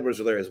 but Clyde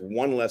Edwards-Helaire has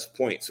 1 less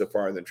point so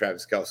far than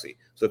Travis Kelce.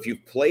 So if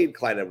you've played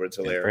Clyde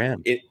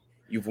Edwards-Helaire,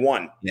 you've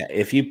won. Yeah,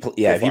 if you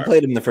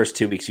played him the first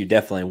 2 weeks, you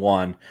definitely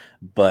won.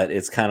 But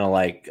it's kind of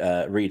like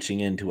reaching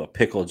into a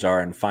pickle jar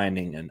and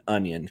finding an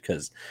onion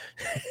because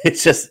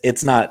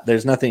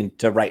there's nothing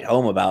to write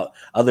home about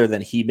other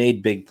than he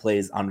made big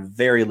plays on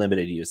very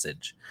limited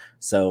usage.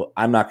 So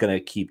I'm not going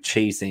to keep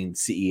chasing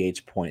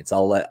CEH points.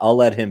 I'll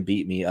let him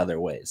beat me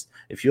other ways.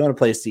 If you want to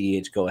play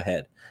CEH, go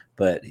ahead.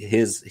 But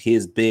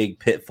his big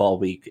pitfall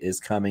week is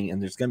coming, and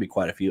there's going to be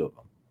quite a few of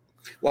them.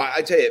 Well,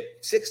 I tell you,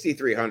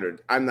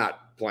 6,300. I'm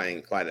not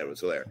playing Clyde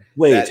Edwards-Helaire.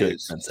 Way too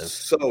expensive.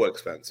 So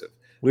expensive.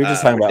 We were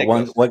just talking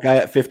about what guy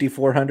at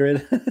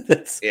 5,400.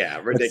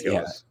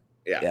 Ridiculous.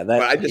 Yeah.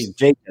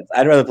 Jacobs.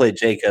 I'd rather play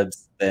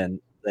Jacobs than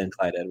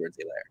Clyde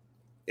Edwards-Helaire.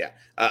 Yeah.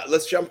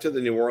 Let's jump to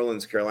the New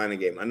Orleans Carolina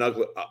game.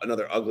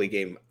 Another ugly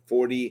game.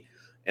 40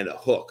 and a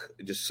hook.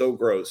 Just so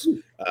gross.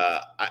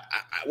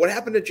 What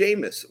happened to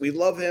Jameis? We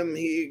love him.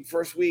 He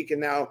first week and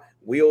now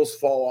wheels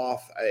fall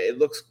off. It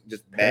looks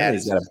just bad.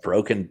 He's got a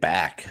broken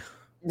back.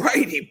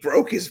 Right, he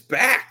broke his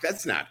back.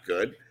 That's not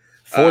good.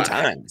 4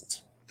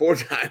 times. 4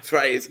 times,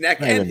 right? His neck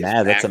and his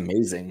back. That's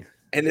back.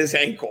 And his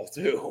ankle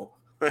too.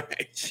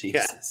 Right? Jesus.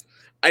 Yes.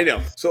 I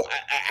know. So,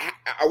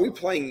 are we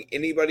playing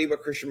anybody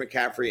but Christian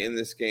McCaffrey in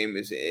this game?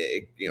 Is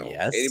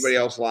yes. Anybody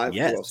else live?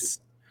 Yes.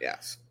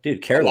 Yes.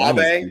 Dude,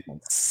 Carolina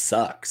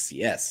sucks.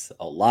 Yes.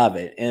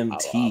 Olave,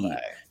 MT,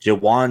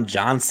 Jawan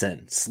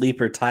Johnson,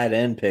 sleeper tight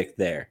end pick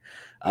there.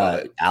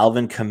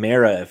 Alvin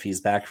Kamara, if he's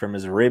back from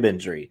his rib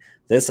injury.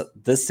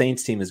 This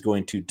Saints team is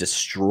going to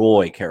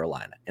destroy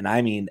Carolina, and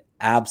I mean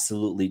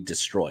absolutely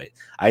destroy.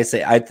 I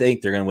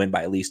think they're going to win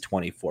by at least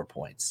 24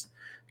 points.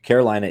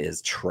 Carolina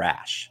is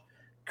trash.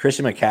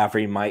 Christian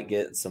McCaffrey might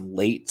get some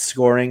late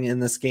scoring in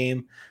this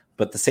game,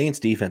 but the Saints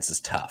defense is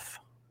tough.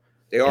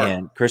 They are.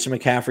 And Christian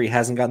McCaffrey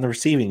hasn't gotten the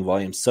receiving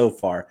volume so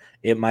far.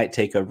 It might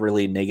take a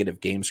really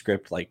negative game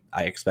script like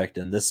I expect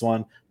in this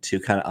one to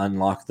kind of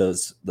unlock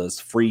those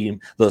free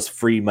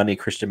money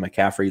Christian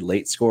McCaffrey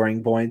late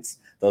scoring points.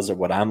 Those are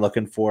what I'm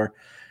looking for.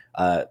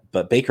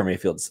 But Baker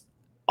Mayfield's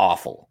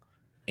awful.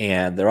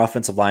 And their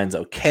offensive line's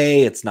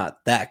okay. It's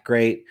not that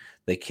great.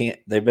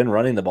 They've been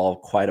running the ball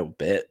quite a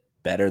bit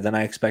better than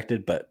I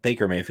expected, but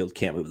Baker Mayfield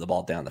can't move the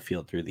ball down the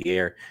field through the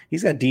air.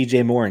 He's got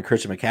DJ Moore and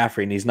Christian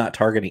McCaffrey, and he's not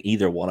targeting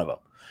either one of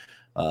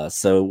them.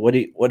 So what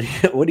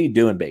are you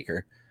doing,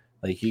 Baker?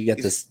 Like you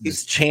get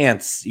this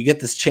chance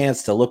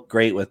to look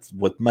great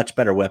with much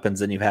better weapons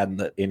than you've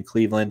had in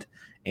Cleveland,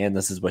 and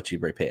this is what you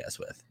repay us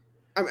with.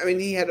 I mean,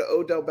 he had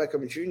Odell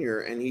Beckham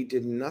Jr. and he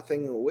did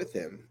nothing with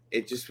him.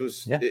 It just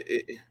was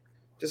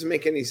Doesn't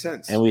make any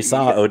sense. And we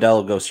saw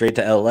Odell go straight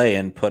to LA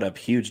and put up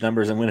huge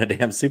numbers and win a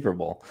damn Super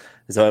Bowl.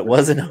 So it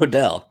wasn't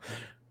Odell.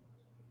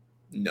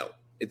 No,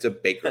 it's a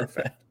Baker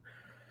effect.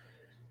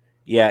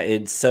 Yeah,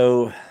 it's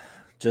so.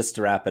 Just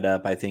to wrap it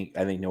up, I think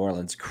New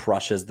Orleans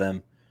crushes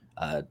them,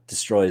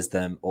 destroys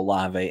them.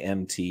 Olave,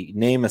 MT,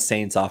 name a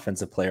Saints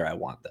offensive player. I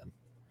want them.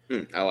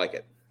 I like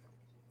it.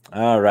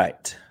 All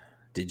right.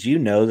 Did you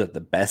know that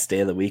the best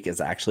day of the week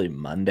is actually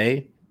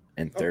Monday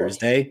and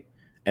Thursday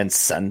and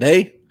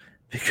Sunday?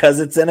 Because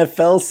it's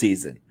NFL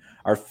season,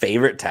 our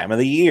favorite time of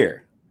the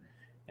year.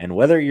 And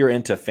whether you're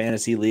into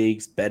fantasy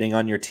leagues, betting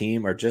on your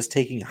team, or just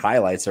taking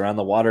highlights around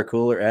the water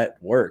cooler at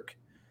work,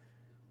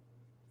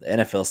 the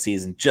NFL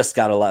season just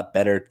got a lot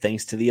better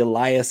thanks to the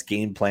Elias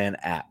Game Plan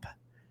app,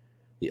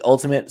 the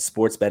ultimate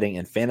sports betting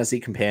and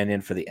fantasy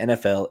companion for the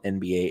NFL,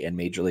 NBA, and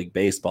Major League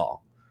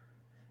Baseball.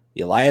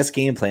 The Elias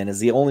Game Plan is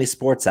the only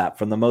sports app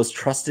from the most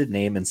trusted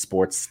name in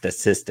sports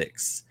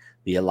statistics,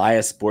 the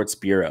Elias Sports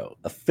Bureau,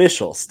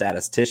 official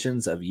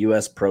statisticians of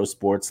U.S. pro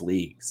sports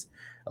leagues.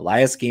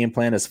 Elias Game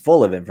Plan is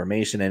full of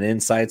information and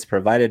insights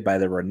provided by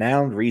the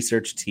renowned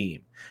research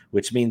team,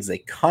 which means they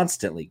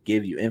constantly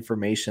give you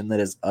information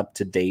that is up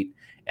to date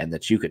and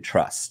that you could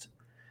trust.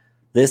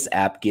 This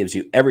app gives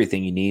you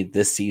everything you need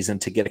this season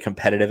to get a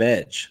competitive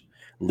edge.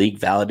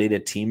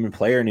 League-validated team and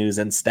player news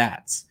and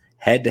stats,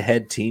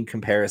 head-to-head team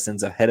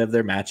comparisons ahead of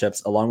their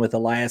matchups, along with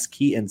Elias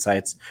key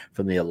insights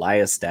from the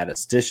Elias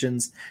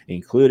statisticians,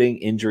 including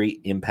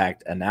injury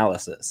impact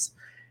analysis,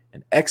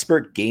 and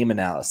expert game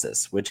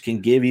analysis, which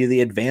can give you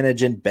the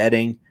advantage in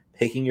betting,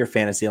 picking your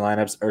fantasy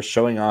lineups, or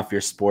showing off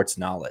your sports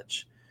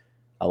knowledge.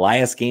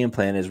 Elias Game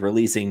Plan is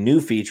releasing new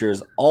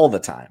features all the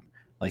time,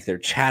 like their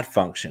chat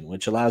function,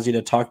 which allows you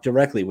to talk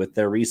directly with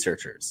their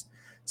researchers,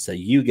 so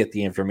you get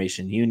the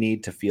information you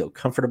need to feel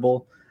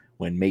comfortable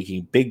when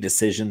making big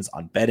decisions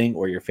on betting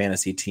or your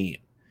fantasy team.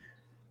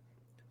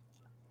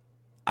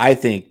 I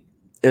think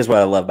here's what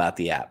I love about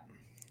the app.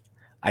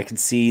 I can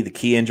see the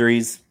key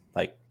injuries,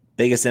 like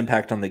biggest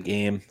impact on the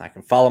game. I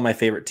can follow my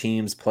favorite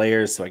teams,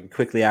 players, so I can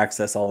quickly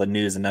access all the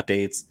news and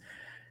updates.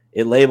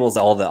 It labels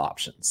all the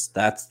options.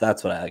 That's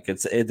what I like.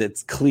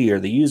 It's clear.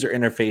 The user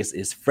interface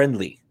is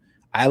friendly.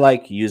 I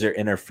like user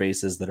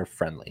interfaces that are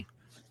friendly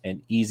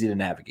and easy to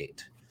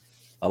navigate.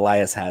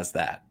 Elias has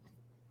that.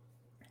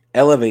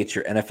 Elevate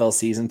your NFL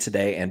season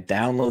today and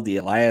download the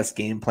Elias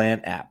Game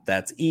Plan app.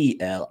 That's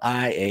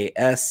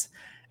ELIAS.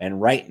 And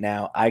right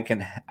now, I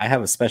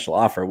have a special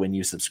offer when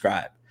you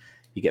subscribe.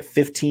 You get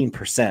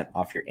 15%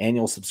 off your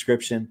annual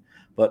subscription,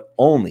 but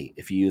only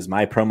if you use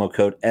my promo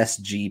code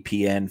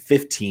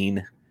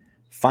SGPN15.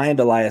 Find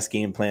Elias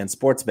Game Plan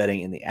Sports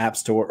Betting in the App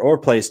Store or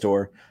Play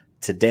Store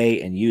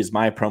today and use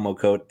my promo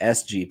code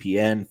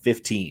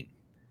SGPN15.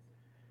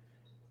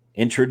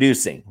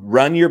 Introducing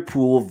Run Your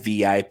Pool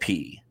VIP,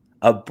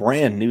 a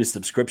brand new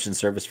subscription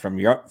service from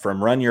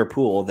Run Your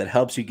Pool that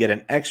helps you get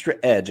an extra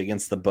edge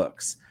against the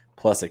books,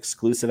 plus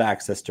exclusive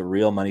access to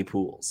real money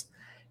pools.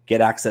 Get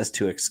access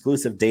to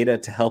exclusive data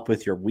to help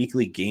with your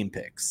weekly game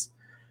picks,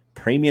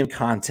 premium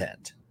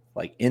content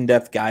like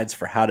in-depth guides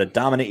for how to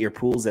dominate your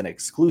pools, and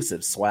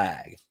exclusive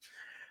swag.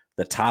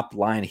 The top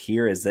line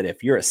here is that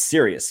if you're a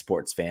serious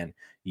sports fan,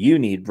 you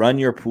need Run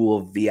Your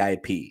Pool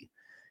VIP.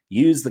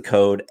 Use the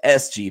code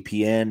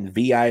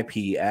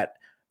SGPNVIP at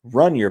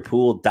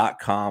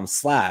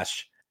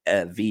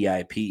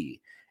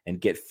runyourpool.com/VIP and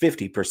get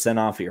 50%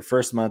 off your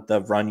first month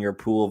of Run Your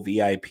Pool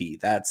VIP.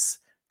 That's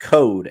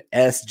code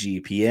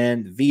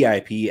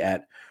SGPNVIP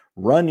at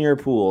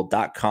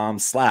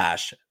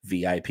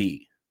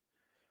runyourpool.com/VIP.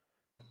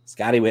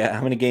 Scotty,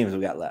 how many games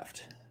we got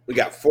left? We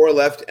got 4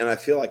 left, and I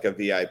feel like a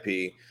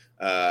VIP.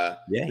 Yeah,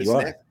 you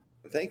are.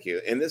 Thank you.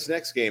 In this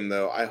next game,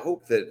 though, I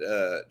hope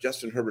that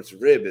Justin Herbert's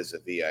rib is a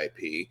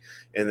VIP,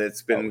 and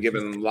it's been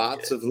given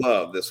lots of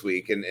love this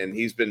week, and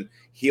he's been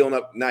healing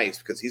up nice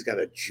because he's got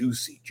a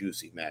juicy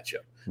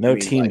matchup. No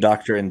team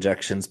doctor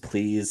injections,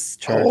 please,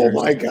 Chargers. Oh,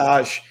 my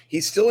gosh.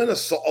 He's still in a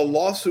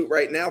lawsuit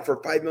right now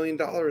for $5 million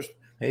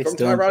from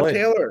Tyrod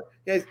Taylor.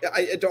 Yeah,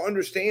 I don't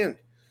understand.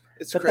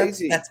 It's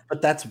crazy.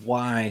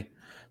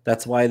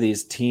 That's why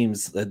these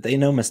teams, they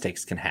know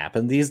mistakes can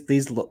happen.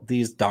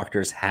 These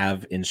doctors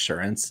have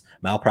insurance,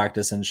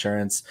 malpractice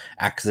insurance,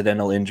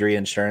 accidental injury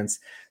insurance.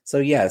 So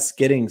yes,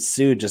 getting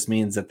sued just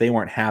means that they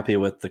weren't happy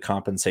with the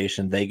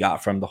compensation they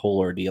got from the whole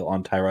ordeal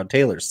on Tyrod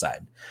Taylor's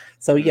side.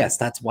 So yes,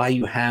 that's why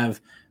you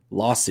have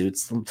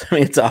lawsuits. I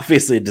mean, it's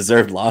obviously a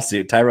deserved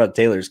lawsuit. Tyrod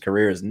Taylor's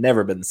career has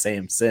never been the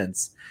same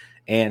since,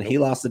 and he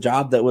lost the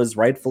job that was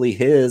rightfully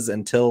his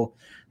until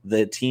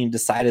the team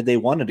decided they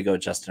wanted to go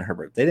Justin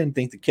Herbert. They didn't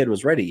think the kid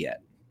was ready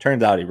yet.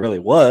 Turns out he really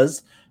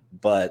was,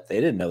 but they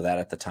didn't know that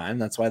at the time.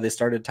 That's why they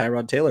started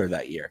Tyrod Taylor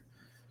that year.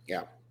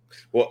 Yeah.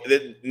 Well,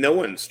 no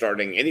one's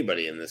starting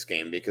anybody in this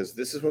game because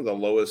this is one of the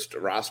lowest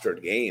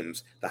rostered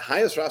games. The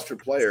highest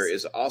rostered player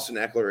is Austin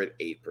Eckler at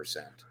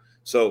 8%.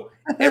 So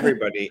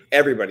everybody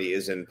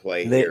is in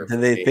play here. Do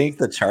they think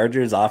the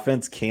Chargers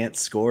offense can't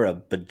score a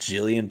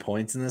bajillion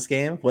points in this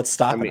game? What's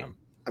stopping them?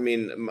 I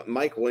mean,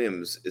 Mike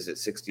Williams is at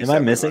 60. Am I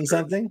missing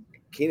something?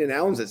 Keenan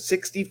Allen's at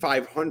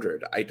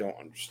 6,500. I don't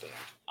understand.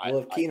 Well,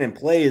 if Keenan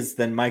plays,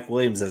 then Mike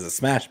Williams is a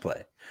smash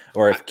play.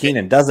 Or if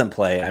Keenan doesn't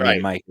play, I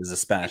mean, Mike is a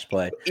smash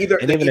play. Either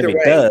and even either if he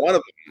way, does,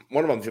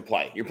 one of them should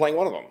play. You're playing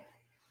one of them.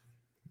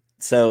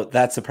 So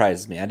that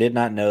surprises me. I did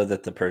not know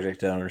that the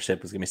projected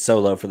ownership was going to be so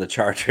low for the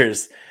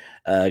Chargers.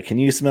 Can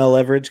you smell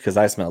leverage? Because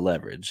I smell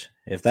leverage.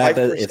 If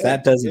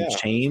that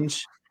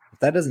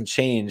doesn't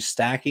change,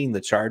 stacking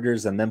the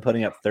Chargers and then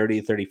putting up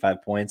 30,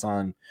 35 points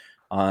on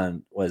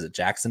what is it,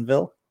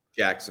 Jacksonville?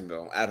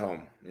 Jacksonville at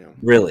home. Yeah.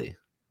 Really?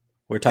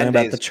 We're talking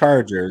about the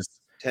Chargers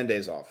 10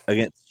 days off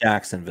against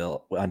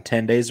Jacksonville on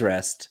 10 days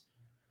rest.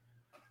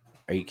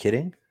 Are you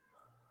kidding?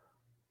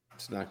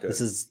 It's not good.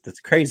 That's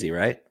crazy,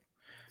 right?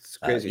 It's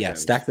crazy.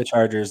 Stack the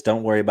Chargers.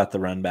 Don't worry about the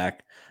run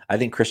back. I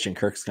think Christian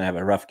Kirk's gonna have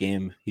a rough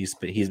game. He's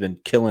been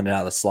killing it out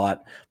of the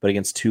slot, but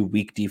against two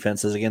weak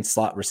defenses against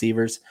slot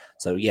receivers.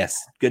 So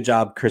yes, good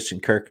job, Christian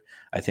Kirk.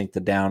 I think the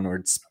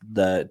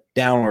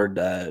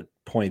downward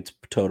points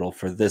total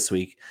for this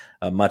week,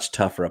 a much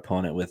tougher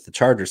opponent with the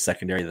Chargers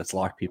secondary that's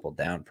locked people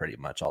down pretty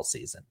much all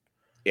season.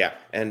 Yeah,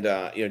 and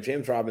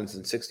James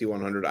Robinson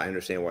 6,100. I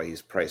understand why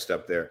he's priced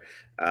up there.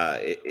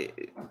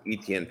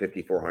 ETN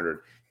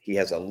 5,400. He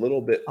has a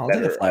little bit. I'll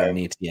take a flyer on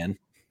ETN.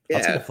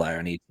 I'll take a flyer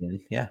on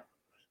ETN. Yeah,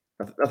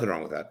 nothing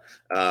wrong with that.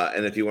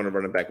 And if you want to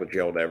run it back with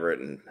Gerald Everett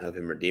and have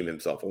him redeem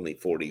himself, only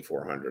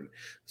 4,400.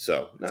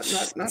 So not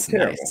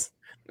terrible. Nice.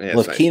 Yeah,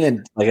 well, if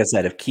Keenan, like I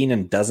said, if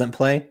Keenan doesn't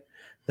play,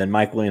 then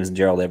Mike Williams and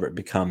Gerald Everett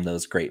become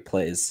those great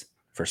plays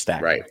for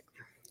stacking.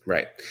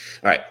 Right.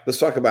 All right. Let's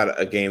talk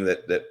about a game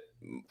that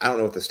I don't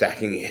know what the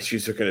stacking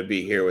issues are going to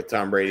be here with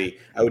Tom Brady.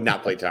 I would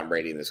not play Tom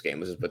Brady in this game.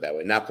 Let's just put it that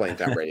way. Not playing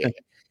Tom Brady.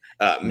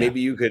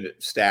 Maybe you could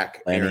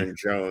stack Aaron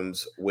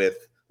Jones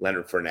with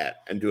Leonard Fournette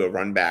and do a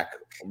run back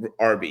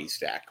RB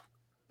stack.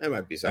 That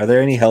might be something. Are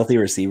there any healthy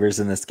receivers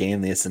in this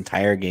game, this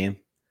entire game?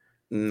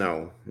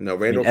 No.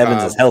 Randall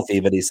Evans Cobb is healthy,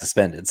 but he's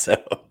suspended.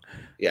 So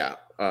yeah,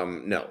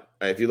 no.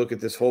 If you look at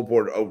this whole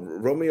board,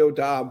 Romeo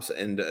Dobbs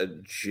and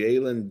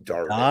Jalen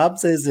Darvin.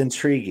 Dobbs is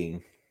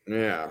intriguing.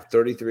 Yeah,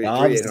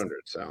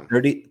 3,800. So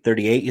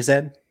 38, you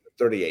said?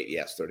 38,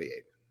 yes,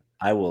 38.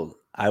 I will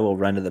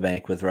run to the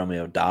bank with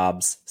Romeo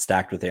Dobbs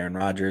stacked with Aaron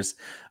Rodgers.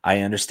 I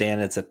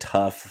understand it's a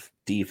tough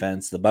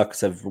defense. The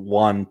Bucs have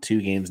won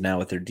 2 games now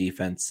with their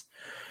defense.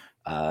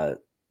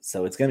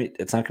 So it's not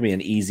gonna be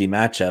an easy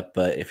matchup,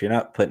 but if you're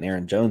not putting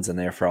Aaron Jones in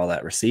there for all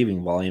that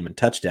receiving volume and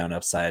touchdown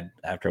upside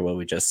after what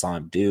we just saw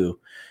him do,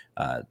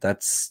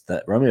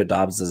 that Romeo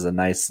Dobbs is a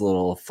nice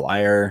little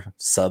flyer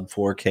sub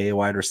 4K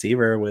wide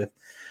receiver with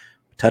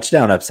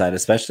touchdown upside,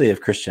 especially if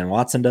Christian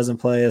Watson doesn't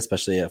play,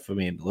 especially if,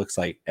 it looks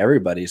like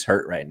everybody's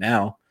hurt right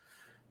now.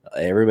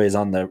 Everybody's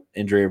on the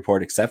injury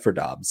report except for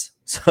Dobbs.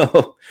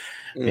 So,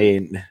 I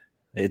mean,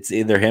 it's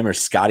either him or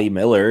Scotty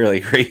Miller.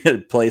 Like, are you going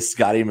to play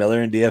Scotty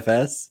Miller in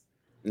DFS?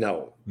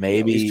 No.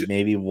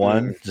 Maybe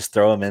one. Just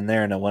throw him in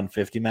there in a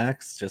 150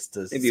 max just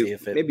to see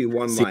if it maybe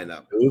one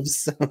lineup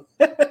moves.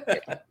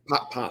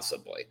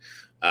 Possibly.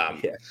 All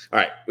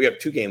right, we have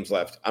 2 games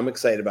left. I'm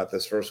excited about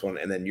this first one,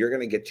 and then you're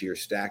going to get to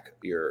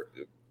your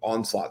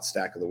onslaught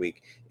stack of the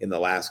week in the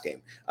last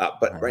game.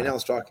 But right now,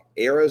 let's talk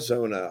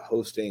Arizona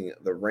hosting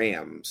the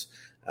Rams.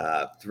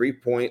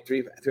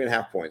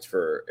 3.5 points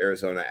for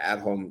Arizona at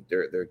home.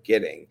 They're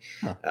getting.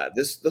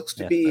 This looks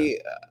to be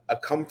a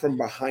come from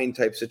behind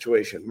type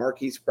situation.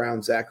 Marquise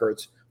Brown, Zach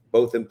Ertz,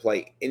 both in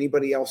play.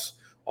 Anybody else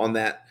on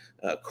that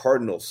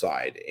Cardinal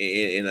side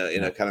in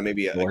a kind of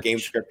maybe a game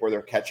script where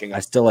they're catching up?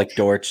 I still like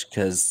Dortch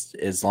because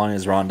as long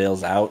as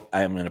Rondale's out,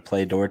 I'm going to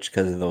play Dortch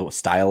because of the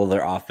style of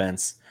their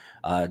offense.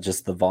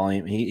 Just the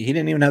volume. He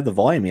didn't even have the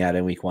volume he had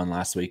in week 1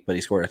 last week, but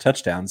he scored a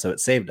touchdown, so it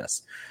saved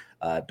us.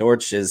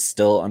 Dortch is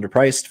still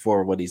underpriced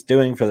for what he's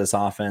doing for this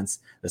offense.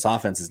 This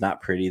offense is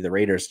not pretty. The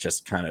Raiders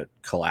just kind of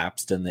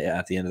collapsed at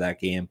the end of that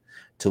game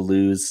to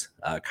lose.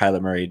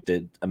 Kyler Murray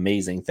did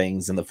amazing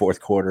things in the fourth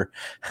quarter.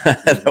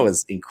 That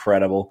was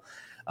incredible.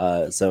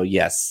 So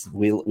yes,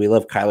 we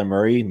love Kyler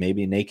Murray,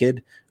 maybe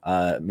naked,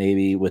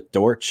 maybe with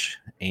Dortch,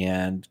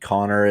 and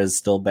Connor is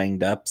still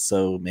banged up.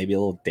 So maybe a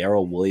little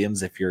Darrell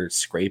Williams if you're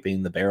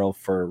scraping the barrel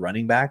for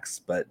running backs,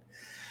 but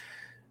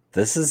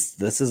this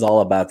is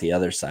all about the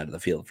other side of the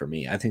field for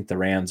me. I think the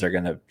Rams are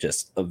going to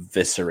just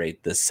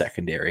eviscerate this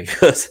secondary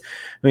because,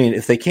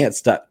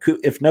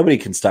 if nobody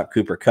can stop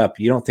Cooper Kupp,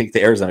 you don't think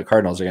the Arizona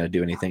Cardinals are going to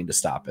do anything to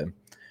stop him.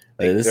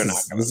 This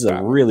is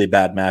a really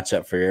bad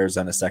matchup for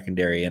Arizona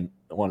secondary and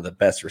one of the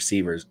best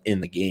receivers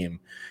in the game.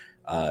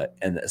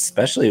 And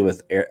especially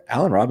with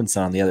Allen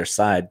Robinson on the other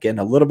side, getting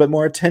a little bit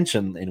more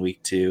attention in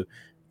week 2,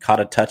 caught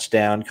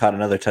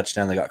another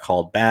touchdown that got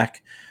called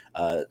back.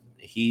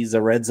 He's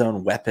a red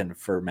zone weapon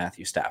for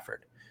Matthew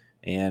Stafford.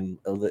 And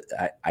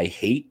I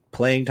hate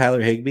playing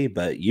Tyler Higbee,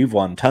 but you've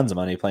won tons of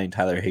money playing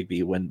Tyler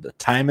Higbee. When the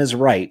time is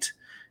right,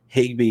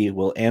 Higbee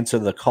will answer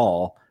the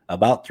call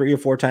about 3 or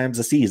 4 times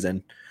a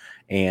season.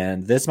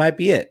 And this might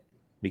be it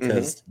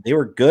because they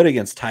were good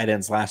against tight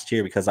ends last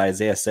year because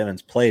Isaiah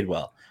Simmons played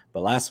well.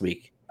 But last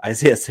week,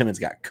 Isaiah Simmons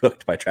got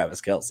cooked by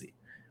Travis Kelce,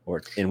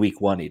 or in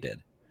week 1 he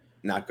did.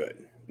 Not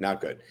good. Not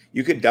good.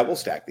 You could double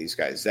stack these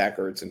guys, Zach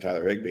Ertz and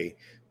Tyler Higbee.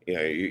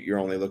 You're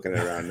only looking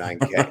at around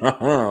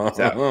 9K.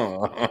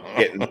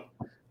 So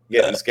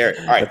getting scary.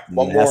 All right,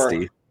 That's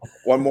nasty.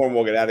 One more, and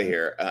we'll get out of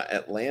here.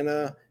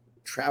 Atlanta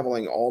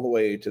traveling all the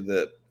way to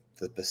the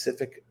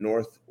Pacific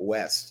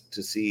Northwest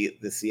to see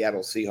the Seattle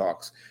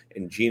Seahawks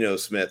and Geno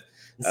Smith.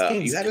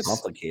 This game's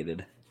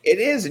complicated. It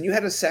is, and you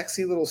had a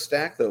sexy little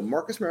stack, though.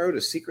 Marcus Mariota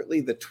is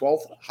secretly the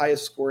 12th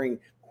highest scoring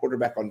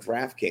quarterback on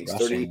DraftKings,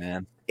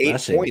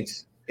 38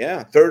 points.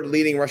 Yeah, third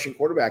leading rushing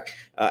quarterback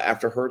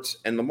after Hurts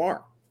and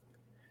Lamar.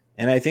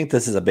 And I think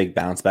this is a big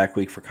bounce back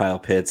week for Kyle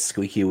Pitts.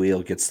 Squeaky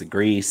wheel gets the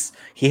grease.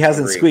 He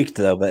hasn't squeaked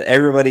though, but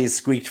everybody's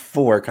squeaked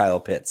for Kyle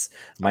Pitts.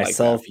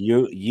 Myself,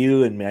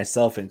 you and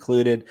myself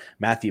included.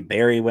 Matthew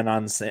Berry went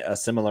on a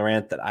similar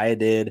rant that I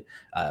did.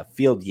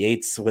 Field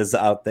Yates was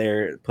out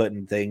there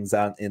putting things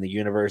out in the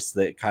universe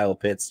that Kyle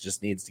Pitts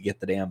just needs to get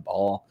the damn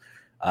ball.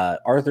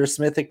 Arthur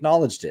Smith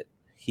acknowledged it.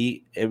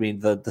 The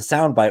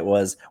soundbite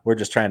was, we're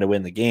just trying to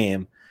win the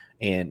game.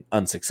 And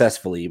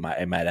unsuccessfully,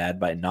 I might add,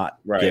 by not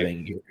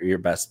giving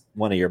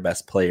one of your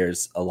best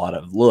players a lot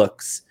of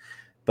looks.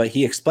 But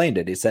he explained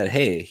it. He said,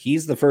 hey,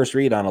 he's the first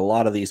read on a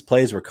lot of these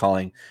plays we're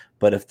calling.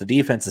 But if the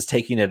defense is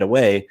taking it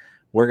away,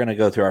 we're going to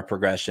go through our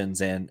progressions.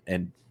 And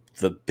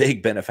the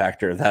big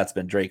benefactor of that's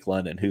been Drake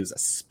London, who's a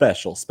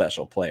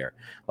special player.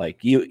 Like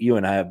you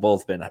and I have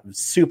both been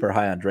super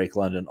high on Drake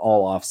London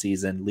all off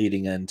season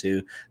leading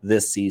into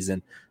this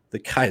season. The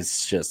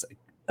guy's just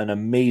an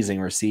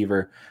amazing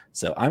receiver.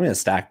 So I'm going to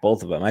stack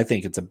both of them. I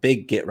think it's a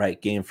big get-right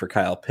game for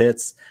Kyle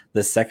Pitts.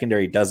 The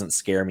secondary doesn't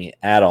scare me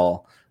at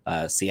all.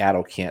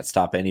 Seattle can't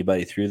stop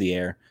anybody through the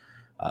air.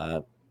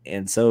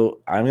 And so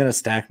I'm going to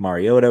stack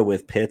Mariota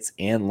with Pitts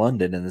and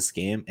London in this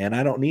game, and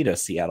I don't need a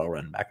Seattle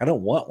running back. I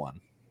don't want one.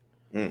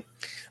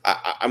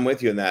 I'm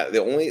with you on that.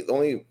 The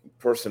only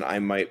person I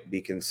might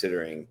be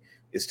considering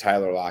is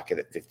Tyler Lockett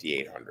at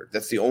 5,800.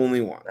 That's the only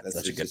one. That's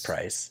such a good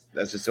price.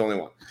 That's just the only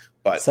one.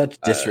 But such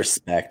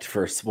disrespect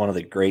for one of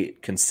the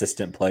great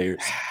consistent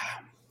players.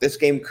 This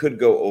game could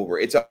go over.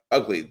 It's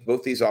ugly.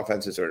 Both these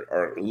offenses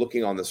are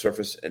looking on the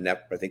surface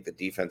inept. I think the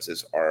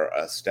defenses are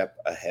a step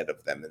ahead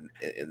of them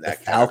in that.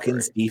 The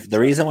Falcons the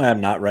reason why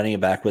I'm not running it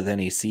back with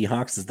any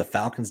Seahawks is the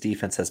Falcons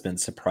defense has been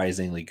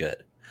surprisingly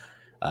good.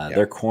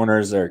 Their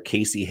corners are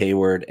Casey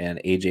Hayward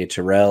and AJ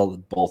Terrell,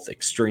 both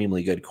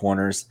extremely good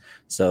corners.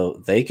 So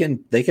they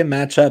can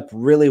match up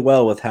really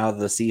well with how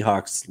the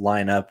Seahawks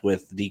line up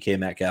with DK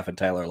Metcalf and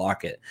Tyler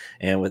Lockett.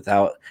 And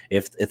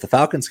if the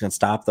Falcons can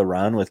stop the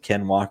run with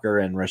Ken Walker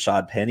and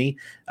Rashad Penny,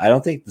 I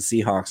don't think the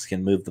Seahawks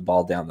can move the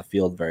ball down the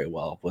field very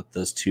well with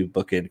those two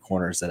bookend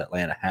corners that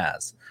Atlanta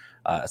has.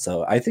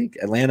 So I think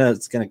Atlanta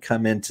is going to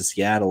come into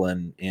Seattle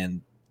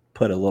and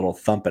put a little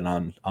thumping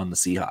on the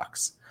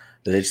Seahawks.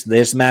 They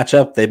just match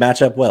up. They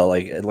match up well.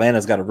 Like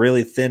Atlanta's got a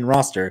really thin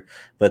roster,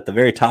 but at the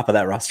very top of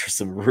that roster,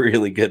 some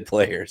really good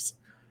players.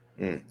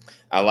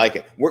 I like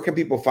it. Where can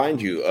people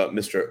find you,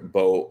 Mr.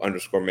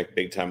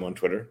 Bo_McBigTime on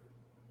Twitter?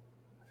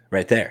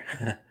 Right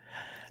there.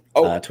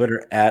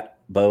 Twitter at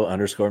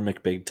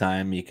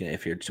Bo_McBigTime. You can,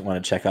 if you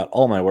want to check out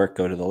all my work,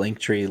 go to the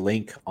Linktree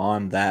link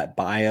on that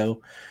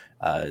bio.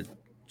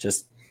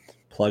 Just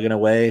plugging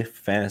away.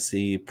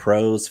 Fantasy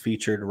Pros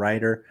featured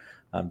writer.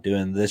 I'm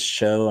doing this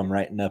show. I'm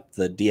writing up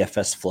the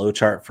DFS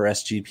flowchart for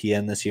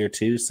SGPN this year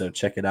too, so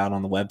check it out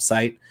on the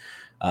website.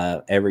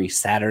 Every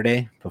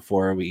Saturday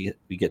before we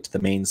get to the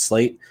main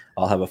slate,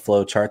 I'll have a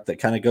flowchart that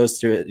kind of goes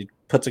through it. It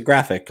puts a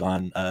graphic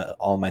on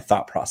all my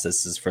thought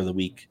processes for the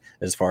week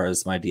as far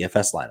as my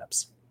DFS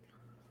lineups.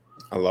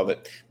 I love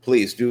it.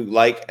 Please do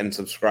like and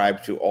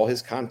subscribe to all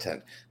his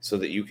content so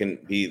that you can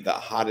be the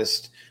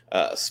hottest,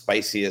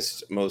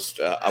 spiciest,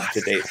 most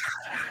up-to-date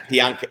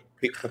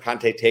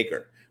Picante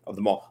taker of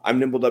them all. I'm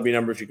Nimble W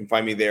Numbers. You can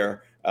find me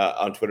there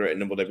on Twitter at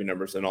Nimble W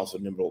Numbers and also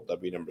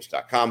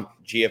NimbleWNumbers.com.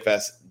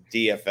 GFS,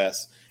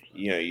 DFS,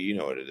 you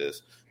know what it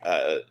is.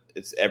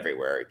 It's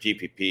everywhere.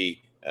 GPP,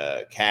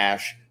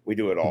 cash. We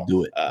do it all.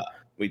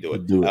 We do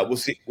it.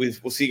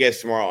 We'll see you guys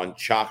tomorrow on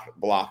Chalk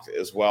Blocked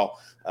as well.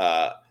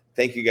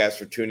 Thank you guys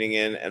for tuning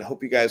in and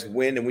hope you guys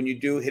win. And when you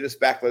do, hit us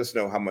back. Let us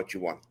know how much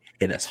you won.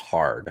 Hit us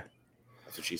hard.